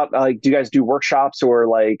 what about like, do you guys do workshops or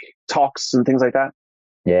like talks and things like that?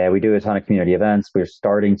 Yeah, we do a ton of community events. We're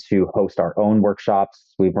starting to host our own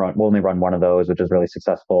workshops. We'll only run one of those, which is really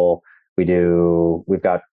successful. We've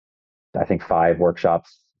got, I think, 5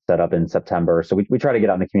 workshops set up in September. So we try to get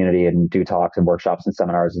out in the community and do talks and workshops and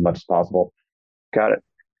seminars as much as possible. Got it.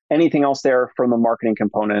 Anything else there from the marketing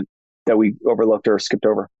component that we overlooked or skipped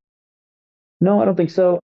over? No, I don't think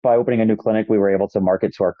so. By opening a new clinic, we were able to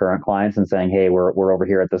market to our current clients and saying, "Hey, we're over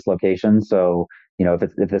here at this location. So,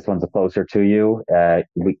 if this one's closer to you,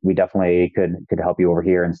 we definitely could help you over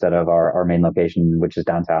here instead of our main location, which is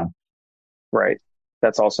downtown." Right.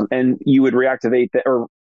 That's awesome. And you would reactivate that or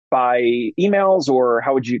by emails, or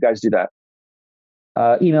how would you guys do that?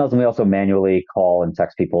 Emails, and we also manually call and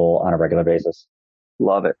text people on a regular basis.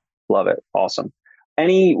 Love it. Love it. Awesome.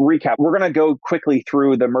 Any recap? We're going to go quickly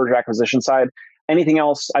through the merger acquisition side. Anything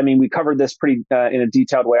else? I mean, we covered this pretty in a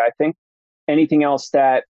detailed way, I think. Anything else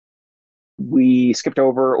that we skipped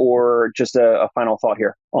over, or just a final thought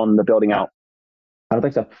here on the building out? I don't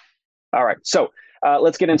think so. All right. So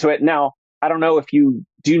let's get into it. Now, I don't know if you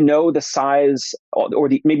do know the size or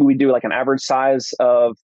maybe we do like an average size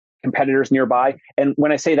of competitors nearby. And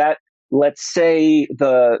when I say that, let's say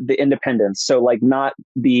the independents. So like not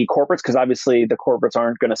the corporates, because obviously the corporates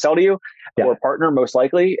aren't going to sell to you Yeah. or partner most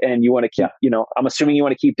likely. And you want to keep, I'm assuming you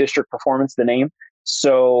want to keep District Performance, the name.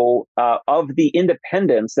 So of the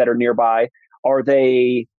independents that are nearby, are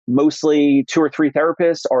they mostly 2 or 3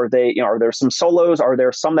 therapists? Are they, are there some solos? Are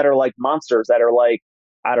there some that are like monsters that are like,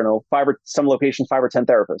 I don't know, some locations, 5 or 10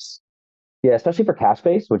 therapists? Yeah, especially for cash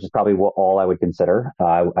base, which is probably all I would consider.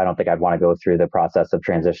 I don't think I'd want to go through the process of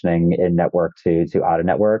transitioning in network to out of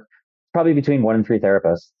network. Probably between 1 and 3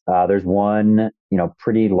 therapists. There's one,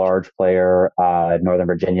 pretty large player in Northern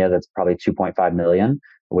Virginia that's probably 2.5 million,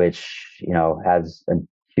 which has a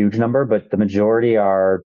huge number, but the majority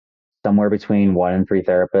are somewhere between 1 and 3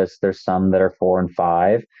 therapists. There's some that are 4 and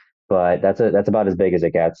 5, but that's about as big as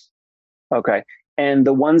it gets. Okay. And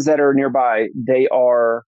the ones that are nearby, they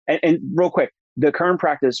are, and real quick, the current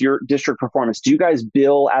practice, your District Performance, do you guys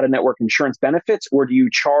bill out of network insurance benefits, or do you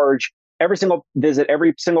charge every single visit,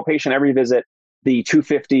 every single patient, every visit, the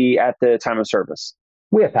 250 at the time of service?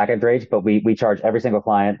 We have package rates, but we charge every single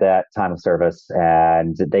client that time of service,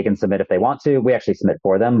 and they can submit if they want to. We actually submit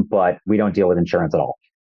for them, but we don't deal with insurance at all.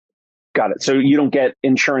 Got it. So you don't get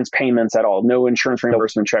insurance payments at all, no insurance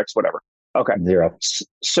reimbursement checks, whatever. Okay. Zero.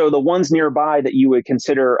 So the ones nearby that you would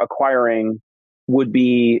consider acquiring would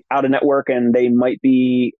be out of network, and they may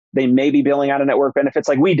be billing out of network benefits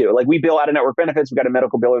like we do. Like we bill out of network benefits. We've got a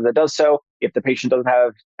medical biller that does so. If the patient doesn't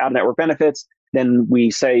have out of network benefits, then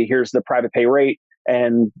we say, here's the private pay rate,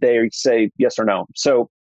 and they say yes or no. So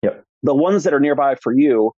Yep. the ones that are nearby for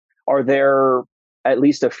you, are there at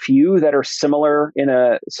least a few that are similar in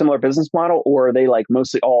a similar business model, or are they like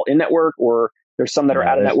mostly all in network, or there's some that are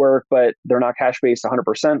out of network, but they're not cash based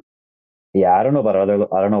 100%? Yeah, I don't know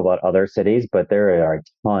about other cities, but there are a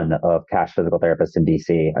ton of cash physical therapists in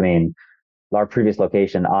DC. I mean, our previous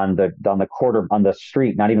location on the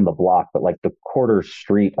street, not even the block, but like the quarter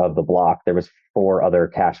street of the block, there was 4 other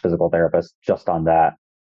cash physical therapists just on that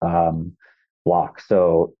block.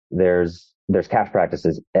 So there's cash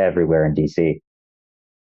practices everywhere in DC.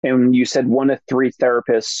 And you said 1 to 3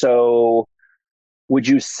 therapists. So would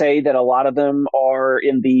you say that a lot of them are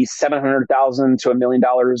in the 700,000 to $1 million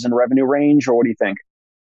in revenue range, or what do you think?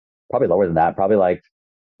 Probably lower than that. Probably Like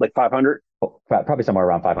 500? probably somewhere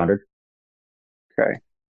around 500. Okay.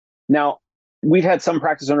 Now, we've had some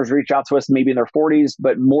practice owners reach out to us maybe in their 40s,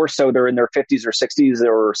 but more so they're in their 50s or 60s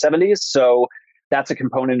or 70s. So that's a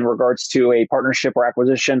component in regards to a partnership or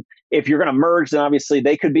acquisition. If you're going to merge, then obviously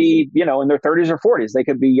they could be, in their 30s or 40s. They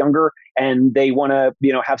could be younger and they want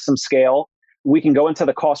to, have some scale. We can go into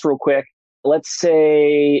the cost real quick. Let's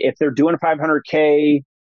say if they're doing 500K,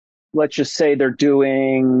 let's just say they're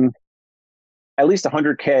doing at least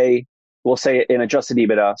 100K, we'll say in adjusted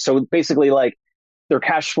EBITDA. So basically, like their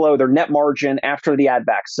cash flow, their net margin after the ad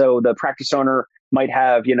back. So the practice owner might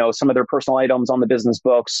have, some of their personal items on the business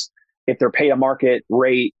books if they're paid a market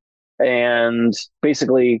rate. And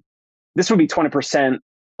basically, this would be 20%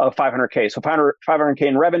 of 500K. So 500K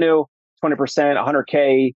in revenue, 20%,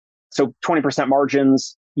 100K. So 20%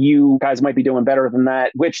 margins. You guys might be doing better than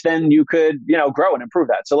that, which then you could, grow and improve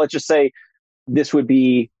that. So let's just say this would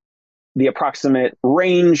be the approximate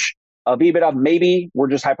range of EBITDA. Maybe we're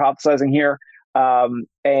just hypothesizing here.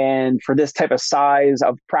 And for this type of size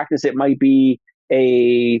of practice, it might be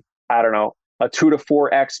I don't know, a 2 to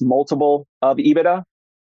 4x multiple of EBITDA.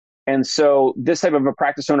 And so this type of a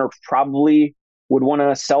practice owner probably would want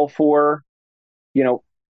to sell for, you know,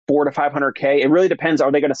 4 to 500K. It really depends.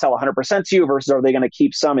 Are they going to sell 100% to you versus are they going to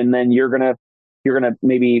keep some and then you're going to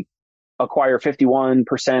maybe acquire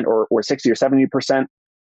 51% or 60 or 70%.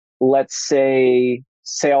 Let's say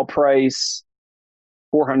sale price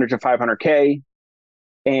 400 to 500K.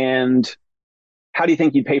 And how do you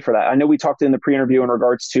think you'd pay for that? I know we talked in the pre-interview in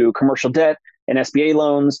regards to commercial debt and SBA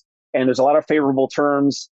loans, and there's a lot of favorable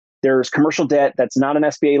terms. There's commercial debt that's not an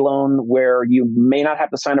SBA loan where you may not have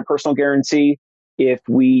to sign a personal guarantee. If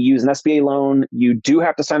we use an SBA loan, you do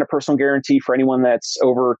have to sign a personal guarantee for anyone that's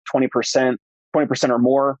over 20% or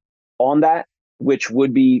more on that, which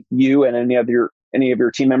would be you and any of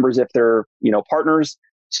your team members if they're, partners.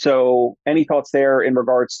 So any thoughts there in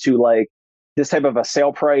regards to like this type of a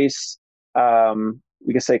sale price?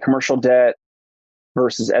 We could say commercial debt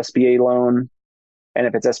versus SBA loan. And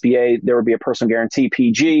if it's SBA, there would be a personal guarantee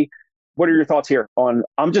PG. What are your thoughts here on,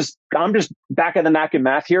 I'm just back of the napkin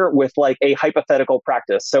math here with like a hypothetical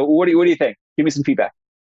practice. So what do you think? Give me some feedback.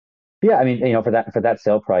 Yeah, I mean, for that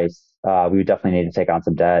sale price, we would definitely need to take on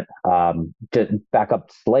some debt. To back up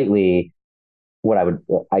slightly, what I would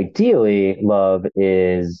ideally love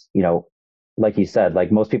is, like you said,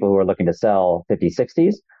 like most people who are looking to sell 50s,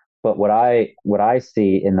 60s. But what I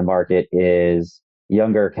see in the market is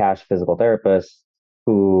younger cash physical therapists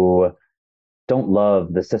who don't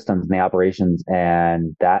love the systems and the operations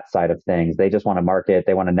and that side of things. They just want to market,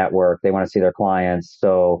 they want to network, they want to see their clients.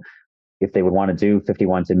 So if they would want to do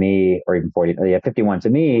 51 to me or even 40, yeah, 51 to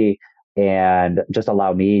me and just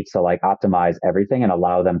allow me to like optimize everything and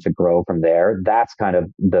allow them to grow from there. That's kind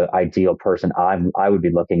of the ideal person I would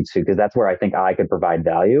be looking to, because that's where I think I could provide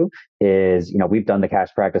value is, we've done the cash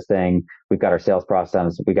practice thing. We've got our sales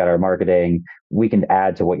process. We got our marketing. We can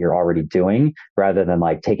add to what you're already doing rather than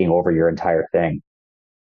like taking over your entire thing.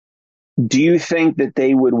 Do you think that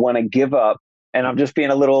they would want to give up? And I'm just being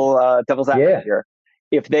a little devil's advocate Yeah. here.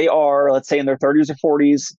 If they are, let's say, in their 30s or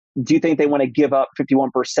 40s, do you think they want to give up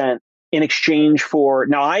 51% in exchange for?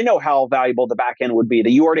 Now, I know how valuable the back end would be.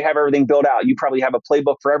 That you already have everything built out. You probably have a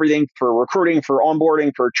playbook for everything, for recruiting, for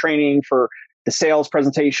onboarding, for training, for the sales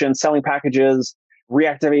presentation, selling packages,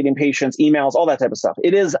 reactivating patients, emails, all that type of stuff.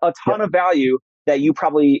 It is a ton Yep. of value that you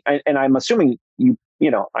probably, and I'm assuming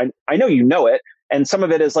I know it, and some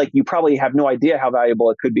of it is like you probably have no idea how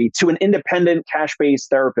valuable it could be to an independent cash-based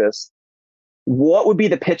therapist. What would be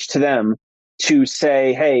the pitch to them to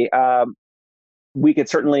say, hey, we could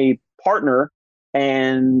certainly partner,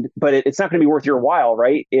 but it's not going to be worth your while,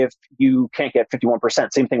 right? If you can't get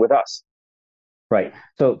 51%. Same thing with us. Right.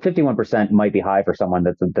 So 51% might be high for someone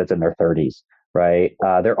that's in their 30s, right?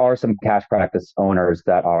 There are some cash practice owners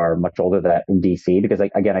that are much older that in DC, because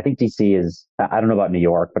like, again, I think DC is, I don't know about New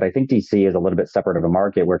York, but I think DC is a little bit separate of a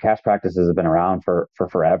market where cash practices have been around for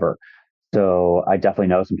forever. So I definitely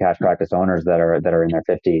know some cash practice owners that are in their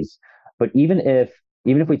 50s. But even if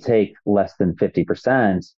we take less than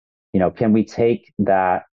 50%, can we take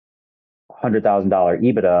that $100,000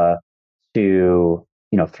 EBITDA to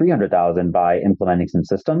 300,000 by implementing some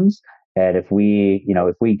systems? And if we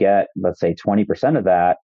get, let's say, 20% of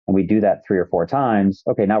that, and we do that 3 or 4 times,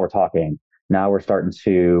 okay, now we're talking. Now we're starting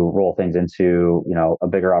to roll things into a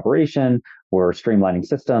bigger operation. We're streamlining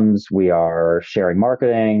systems. We are sharing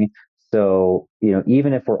marketing. So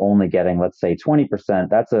even if we're only getting, let's say,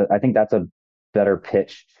 20%, I think that's a better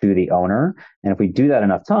pitch to the owner. And if we do that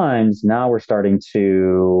enough times, now we're starting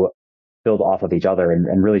to build off of each other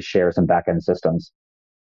and really share some back-end systems.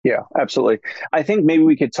 Yeah, absolutely. I think maybe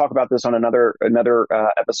we could talk about this on another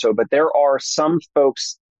episode. But there are some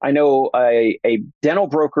folks. I know a dental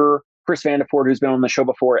broker, Chris Vandeford, who's been on the show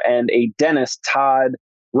before, and a dentist, Dr.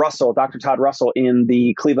 Todd Russell, in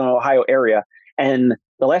the Cleveland, Ohio area. And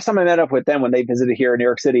the last time I met up with them when they visited here in New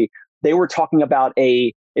York City, they were talking about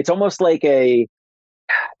it's almost like it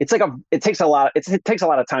takes a lot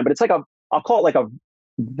of time, but it's like I'll call it like a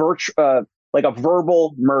virtual. like a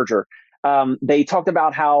verbal merger. They talked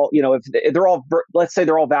about how, if they're all, let's say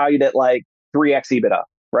they're all valued at like 3x EBITDA,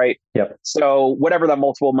 right? Yep. So whatever that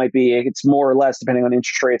multiple might be, it's more or less depending on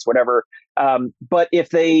interest rates, whatever. But if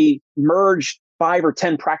they merge 5 or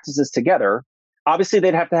 10 practices together, obviously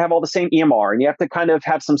they'd have to have all the same EMR, and you have to kind of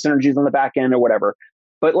have some synergies on the back end or whatever.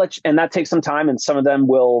 And that takes some time, and some of them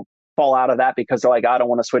will fall out of that because they're like, I don't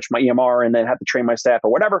want to switch my EMR and then have to train my staff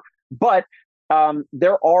or whatever. But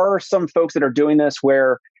there are some folks that are doing this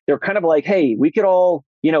where they're kind of like, hey, we could all,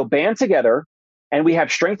 band together, and we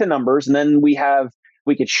have strength in numbers, and then we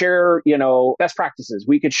could share, best practices.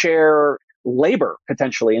 We could share labor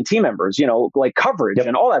potentially and team members, like coverage Yep.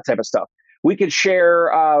 and all that type of stuff. We could share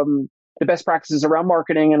the best practices around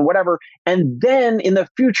marketing and whatever. And then in the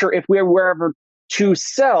future, if we're ever to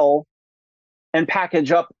sell and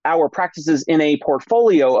package up our practices in a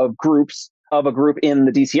portfolio of a group in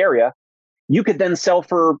the DC area, you could then sell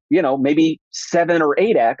for, maybe 7 or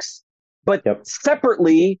 8x, but Yep.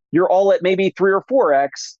 separately, you're all at maybe 3 or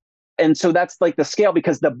 4x. And so that's like the scale,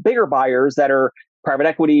 because the bigger buyers that are private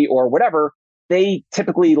equity or whatever, they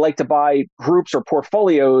typically like to buy groups or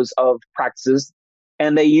portfolios of practices,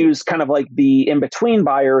 and they use kind of like the in-between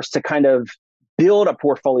buyers to kind of build a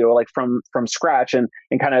portfolio like from scratch and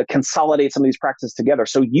kind of consolidate some of these practices together.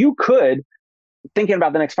 So you could, thinking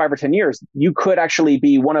about the next 5 or 10 years, you could actually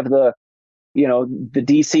be one of the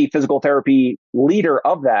DC physical therapy leader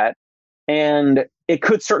of that. And it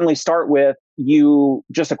could certainly start with you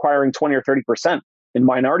just acquiring 20 or 30% in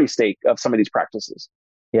minority stake of some of these practices.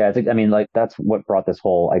 Yeah, I mean, like that's what brought this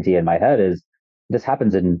whole idea in my head is this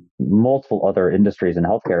happens in multiple other industries in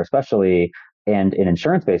healthcare, especially, and in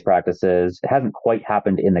insurance-based practices. It hasn't quite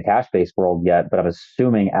happened in the cash-based world yet, but I'm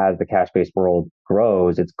assuming as the cash-based world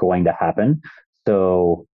grows, it's going to happen.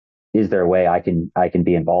 So is there a way I can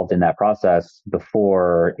be involved in that process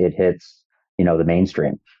before it hits, the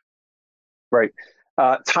mainstream? Right.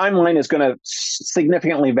 Timeline is going to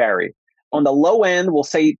significantly vary. On the low end, we'll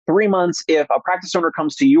say 3 months. If a practice owner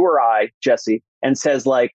comes to you or I, Jesse, and says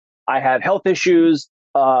like, I have health issues,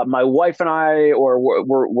 my wife and I, or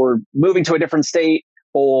we're moving to a different state,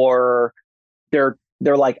 or they're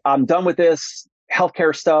like, I'm done with this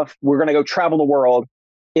healthcare stuff. We're going to go travel the world.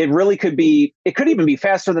 It could even be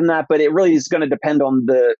faster than that, but it really is going to depend on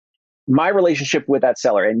my relationship with that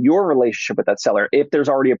seller and your relationship with that seller, if there's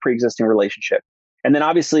already a pre-existing relationship. And then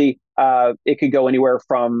obviously, it could go anywhere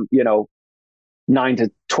from, 9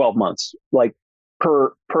 to 12 months, like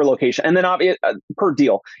per location. And then per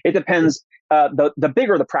deal. It depends. The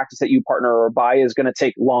bigger the practice that you partner or buy is going to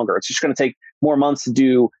take longer. It's just going to take more months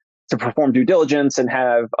to perform due diligence and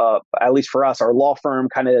have, at least for us, our law firm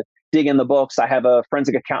kind of dig in the books. I have a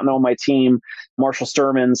forensic accountant on my team, Marshall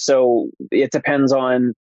Sturman. So it depends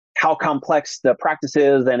on how complex the practice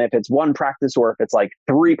is, and if it's one practice or if it's like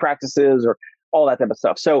 3 practices or all that type of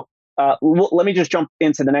stuff. So let me just jump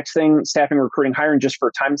into the next thing: staffing, recruiting, hiring, just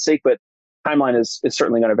for time's sake. But timeline is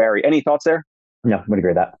certainly going to vary. Any thoughts there? No, would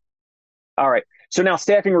agree with that. All right. So now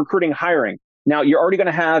staffing, recruiting, hiring. Now you're already going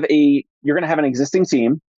to have an existing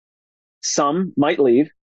team. Some might leave,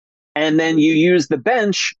 and then you use the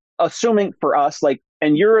bench, assuming for us, like,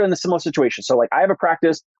 and you're in a similar situation. So like, I have a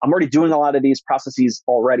practice. I'm already doing a lot of these processes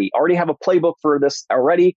already. Already have a playbook for this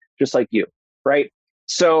already, just like you, right?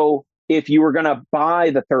 So if you were going to buy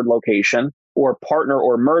the third location or partner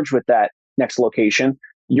or merge with that next location,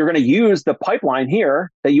 you're going to use the pipeline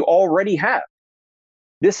here that you already have.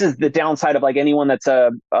 This is the downside of like anyone that's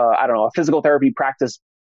a physical therapy practice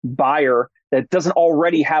buyer that doesn't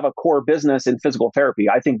already have a core business in physical therapy.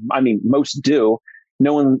 I mean, most do.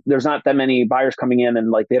 There's not that many buyers coming in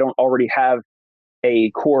and like they don't already have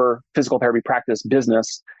a core physical therapy practice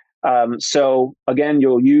business. So again,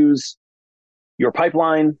 you'll use your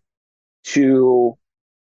pipeline to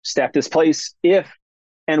staff this place if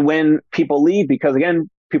and when people leave, because again,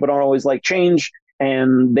 people don't always like change,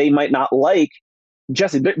 and they might not like,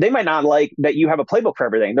 Jesse, they might not like that you have a playbook for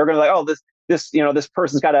everything. They're going to like, oh, this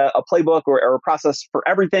person's got a playbook or a process for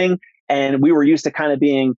everything. And we were used to kind of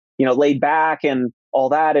being, laid back and all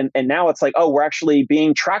that. And now it's like, oh, we're actually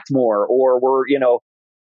being tracked more, or we're,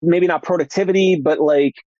 maybe not productivity, but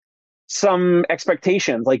like some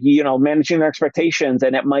expectations, like, managing their expectations.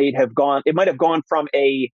 And it might have gone from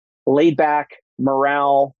a laid back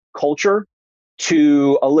morale culture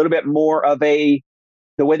to a little bit more of the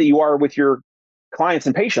way that you are with your clients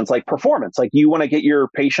and patients, like performance. Like you want to get your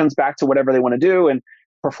patients back to whatever they want to do, and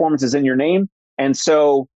performance is in your name. And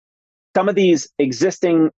so some of these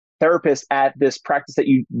existing therapists at this practice that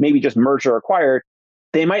you maybe just merged or acquired,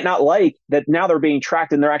 they might not like that now they're being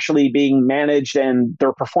tracked and they're actually being managed and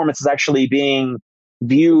their performance is actually being,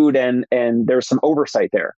 viewed and there's some oversight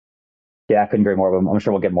there. Yeah, I couldn't agree more. I'm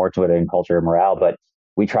sure we'll get more to it in culture and morale, but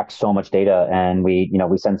we track so much data, and we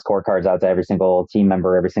send scorecards out to every single team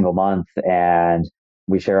member every single month, and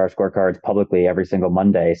we share our scorecards publicly every single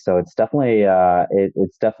Monday. So it's definitely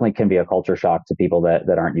it's definitely can be a culture shock to people that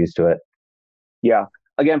aren't used to it. Yeah.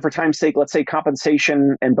 Again, for time's sake, let's say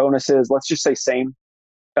compensation and bonuses. Let's just say same.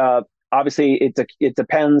 Uh, Obviously, it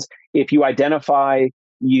depends. If you identify,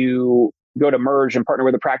 you go to merge and partner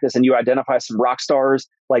with a practice, and you identify some rock stars,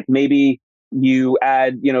 like maybe you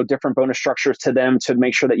add different bonus structures to them to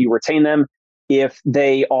make sure that you retain them. If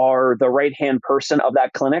they are the right hand person of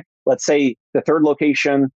that clinic, let's say the third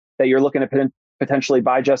location that you're looking to potentially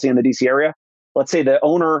buy, Jesse, in the DC area. Let's say the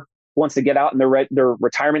owner wants to get out in their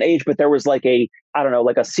retirement age, but there was like a, I don't know,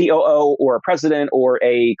 like a COO or a president or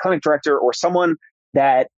a clinic director or someone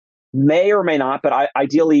that may or may not, but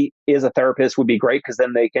ideally is a therapist would be great because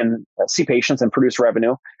then they can see patients and produce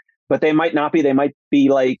revenue. But they might not be. They might be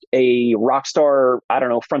like a rock star, I don't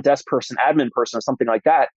know, front desk person, admin person, or something like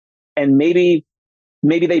that. And maybe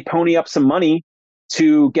they pony up some money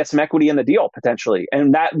to get some equity in the deal potentially.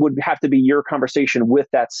 And that would have to be your conversation with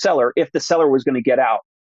that seller if the seller was going to get out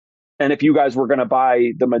and if you guys were going to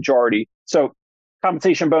buy the majority. So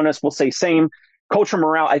compensation bonus, we'll say same. Culture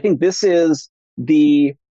morale, I think this is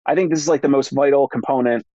like the most vital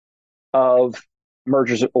component of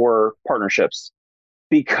mergers or partnerships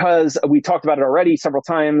because we talked about it already several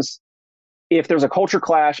times. If there's a culture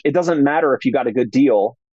clash, it doesn't matter if you got a good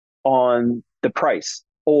deal on the price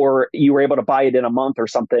or you were able to buy it in a month or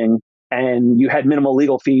something and you had minimal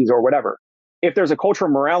legal fees or whatever. If there's a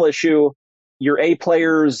cultural morale issue, your A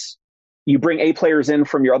players, you bring A players in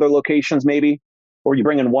from your other locations maybe, or you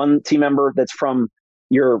bring in one team member that's from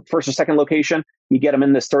your first or second location, you get them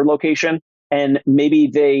in this third location, and maybe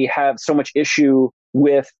they have so much issue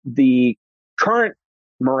with the current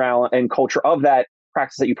morale and culture of that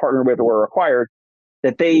practice that you partnered with or acquired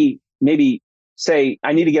that they maybe say,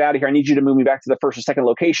 I need to get out of here. I need you to move me back to the first or second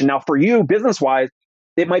location. Now, for you, business wise,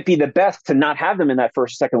 it might be the best to not have them in that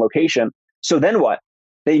first or second location. So then what?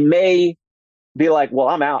 They may be like, well,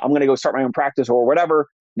 I'm out. I'm going to go start my own practice or whatever.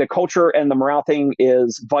 The culture and the morale thing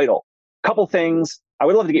is vital. Couple things. I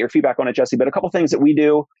would love to get your feedback on it, Jesse, but a couple things that we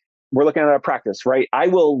do. We're looking at a practice, right? I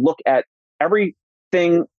will look at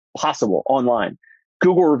everything possible online.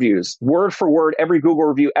 Google reviews, word for word, every Google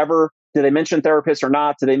review ever. Did they mention therapists or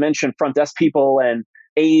not? Did they mention front desk people and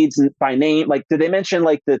aides by name? Like, did they mention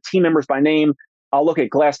like the team members by name? I'll look at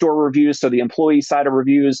Glassdoor reviews, so the employee side of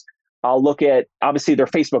reviews. I'll look at obviously their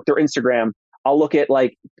Facebook, their Instagram. I'll look at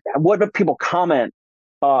like what do people comment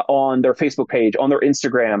on their Facebook page, on their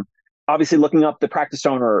Instagram. Obviously, looking up the practice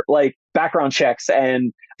owner, like background checks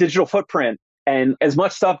and digital footprint, and as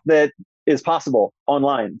much stuff that is possible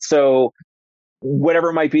online. So whatever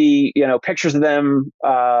it might be, pictures of them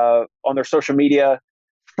on their social media.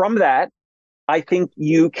 From that, I think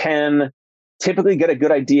you can typically get a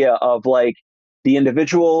good idea of like the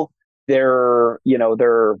individual, their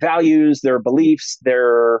values, their beliefs,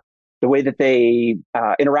 the way that they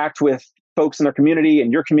interact with folks in their community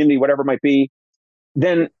and your community, whatever it might be.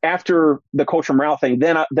 Then after the culture morale thing,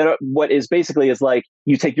 then what is basically is like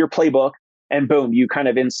you take your playbook and boom, you kind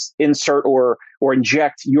of insert or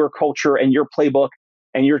inject your culture and your playbook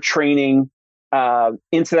and your training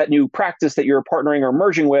into that new practice that you're partnering or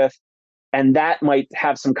merging with. And that might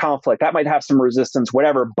have some conflict. That might have some resistance,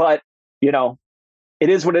 whatever. But, it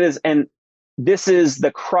is what it is. And this is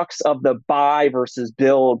the crux of the buy versus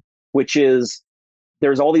build, which is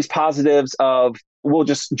there's all these positives of, we'll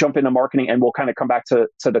just jump into marketing and we'll kind of come back to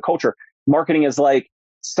the culture. Marketing is like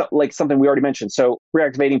something we already mentioned. So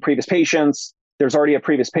reactivating previous patients, there's already a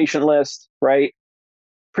previous patient list, right?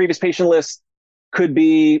 Previous patient list could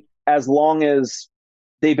be as long as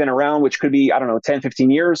they've been around, which could be, I don't know, 10,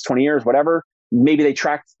 15 years, 20 years, whatever. Maybe they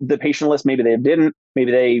tracked the patient list. Maybe they didn't.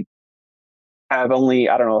 Maybe they have only,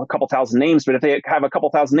 I don't know, a couple thousand names. But if they have a couple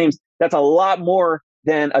thousand names, that's a lot more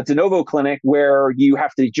than a de novo clinic where you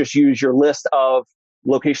have to just use your list of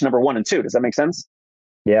location number 1 and 2. Does that make sense?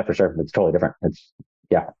 Yeah, for sure. It's totally different.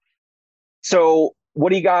 Yeah. So what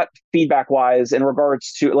do you got feedback wise in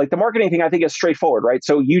regards to like the marketing thing? I think is straightforward, right?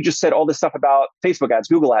 So you just said all this stuff about Facebook ads,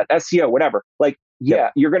 Google ads, SEO, whatever. Like, yeah,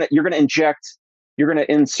 yep. you're going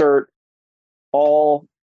to insert all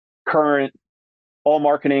current, all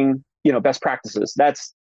marketing, best practices.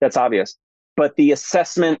 That's obvious. But the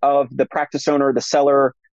assessment of the practice owner, the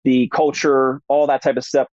seller, the culture, all that type of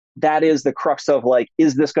stuff, that is the crux of like,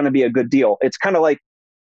 is this going to be a good deal? It's kind of like,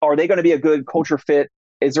 are they going to be a good culture fit?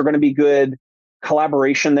 Is there going to be good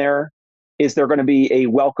collaboration there? Is there going to be a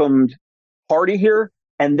welcomed party here?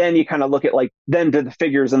 And then you kind of look at like, then do the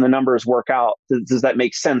figures and the numbers work out? Does that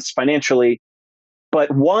make sense financially?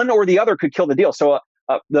 But one or the other could kill the deal. So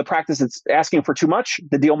the practice that's asking for too much,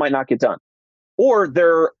 the deal might not get done. Or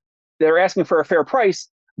they're asking for a fair price,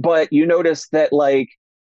 but you notice that like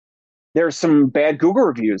there's some bad Google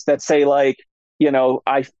reviews that say like,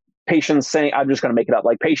 patients saying, I'm just going to make it up,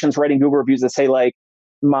 like patients writing Google reviews that say like,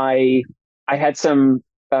 I had some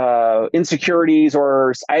insecurities,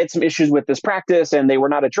 or I had some issues with this practice and they were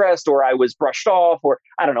not addressed, or I was brushed off, or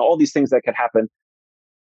I don't know, all these things that could happen.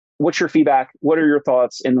 What's your feedback? What are your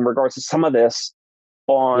thoughts in regards to some of this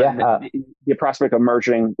on the prospect of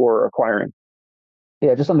merging or acquiring?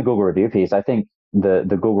 Yeah, just on the Google review piece, I think the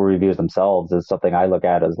Google reviews themselves is something I look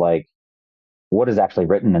at as like, what is actually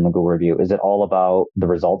written in the Google review? Is it all about the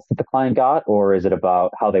results that the client got, or is it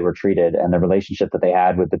about how they were treated and the relationship that they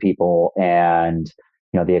had with the people and,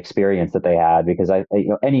 the experience that they had? Because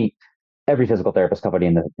every physical therapist company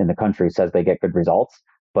in the country says they get good results,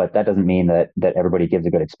 but that doesn't mean that everybody gives a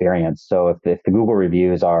good experience. So if the Google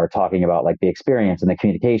reviews are talking about like the experience and the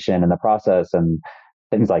communication and the process and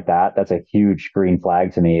things like that, that's a huge green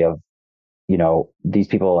flag to me of, these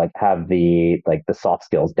people like have the soft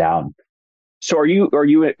skills down. So are you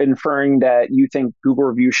inferring that you think Google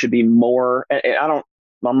reviews should be more, I'm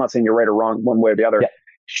not saying you're right or wrong one way or the other. Yeah.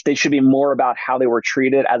 They should be more about how they were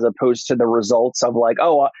treated as opposed to the results of like,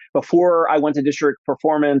 before I went to district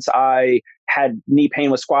performance, I had knee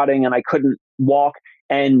pain with squatting and I couldn't walk.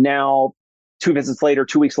 And now 2 visits later,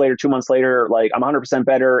 2 weeks later, 2 months later, like I'm 100%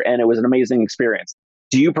 better. And it was an amazing experience.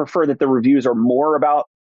 Do you prefer that the reviews are more about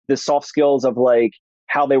the soft skills of like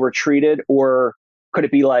how they were treated, or could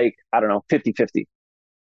it be like, I don't know, 50-50?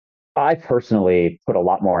 I personally put a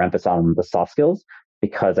lot more emphasis on the soft skills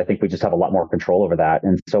because I think we just have a lot more control over that.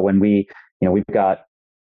 And so when we've got,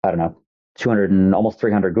 I don't know, 200 and almost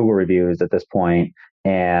 300 Google reviews at this point.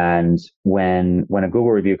 And when a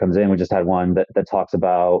Google review comes in, we just had one that talks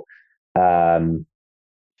about,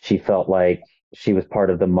 she felt like she was part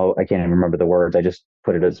of I can't even remember the words. I just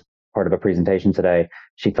put it as part of a presentation today.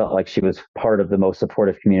 She felt like she was part of the most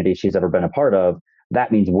supportive community she's ever been a part of.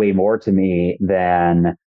 That means way more to me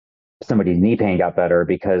than somebody's knee pain got better,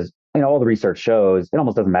 because all the research shows it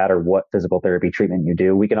almost doesn't matter what physical therapy treatment you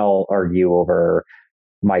do. We can all argue over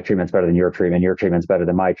my treatment's better than your treatment's better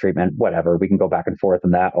than my treatment, whatever. We can go back and forth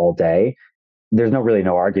on that all day. There's no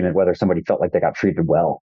argument whether somebody felt like they got treated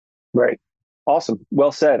well. Right. Awesome.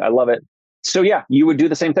 Well said. I love it. So yeah, you would do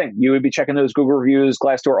the same thing. You would be checking those Google reviews,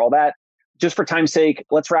 Glassdoor, all that. Just for time's sake,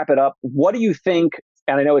 let's wrap it up. What do you think?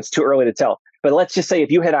 And I know it's too early to tell, but let's just say if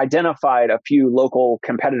you had identified a few local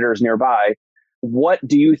competitors nearby, what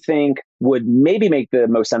do you think would maybe make the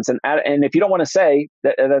most sense? And if you don't want to say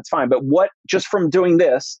that, that's fine. But what, just from doing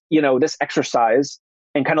this, this exercise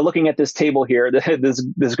and kind of looking at this table here, this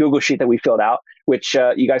Google sheet that we filled out, which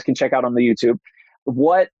you guys can check out on the YouTube.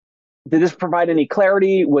 What did this provide any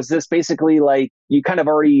clarity? Was this basically like you kind of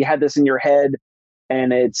already had this in your head,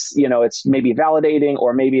 and it's it's maybe validating,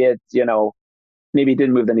 or maybe it maybe it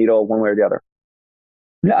didn't move the needle one way or the other?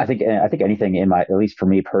 No, I think anything at least for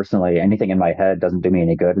me personally, anything in my head doesn't do me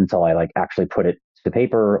any good until I like actually put it to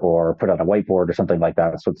paper or put it on a whiteboard or something like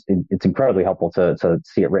that. So it's incredibly helpful to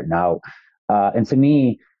see it written out. And to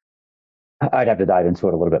me, I'd have to dive into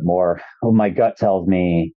it a little bit more. My gut tells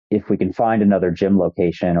me if we can find another gym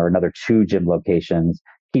location or another 2 gym locations,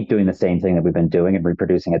 keep doing the same thing that we've been doing and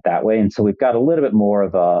reproducing it that way. And so we've got a little bit more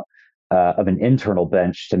of an internal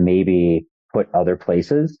bench to maybe put other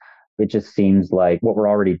places. It just seems like what we're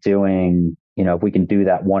already doing, if we can do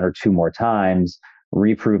that 1 or 2 more times,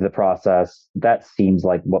 reprove the process, that seems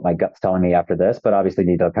like what my gut's telling me after this, but obviously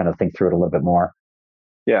need to kind of think through it a little bit more.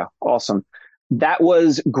 Yeah, awesome. That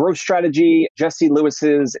was growth strategy, Jesse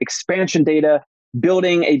Lewis's expansion data,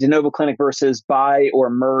 building a de novo clinic versus buy or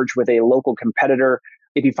merge with a local competitor.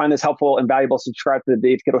 If you find this helpful and valuable, subscribe to the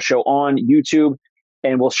Dave Kittle Show on YouTube,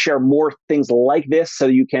 and we'll share more things like this so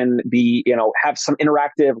you can be, have some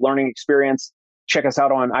interactive learning experience. Check us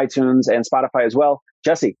out on iTunes and Spotify as well.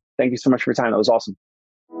 Jesse, thank you so much for your time. That was awesome.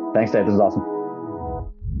 Thanks, Dave. This is awesome.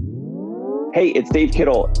 Hey, it's Dave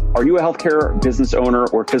Kittle. Are you a healthcare business owner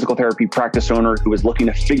or physical therapy practice owner who is looking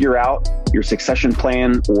to figure out your succession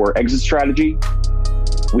plan or exit strategy?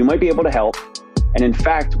 We might be able to help. And in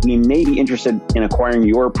fact, we may be interested in acquiring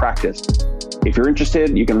your practice. If you're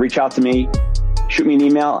interested, you can reach out to me. Shoot me an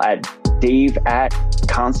email at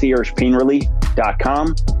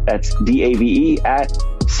dave@conciergepainrelief.com. That's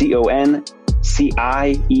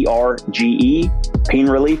DAVE@CONCIERGE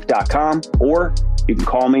painrelief.com. Or you can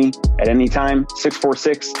call me at any time,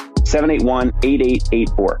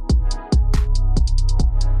 646-781-8884.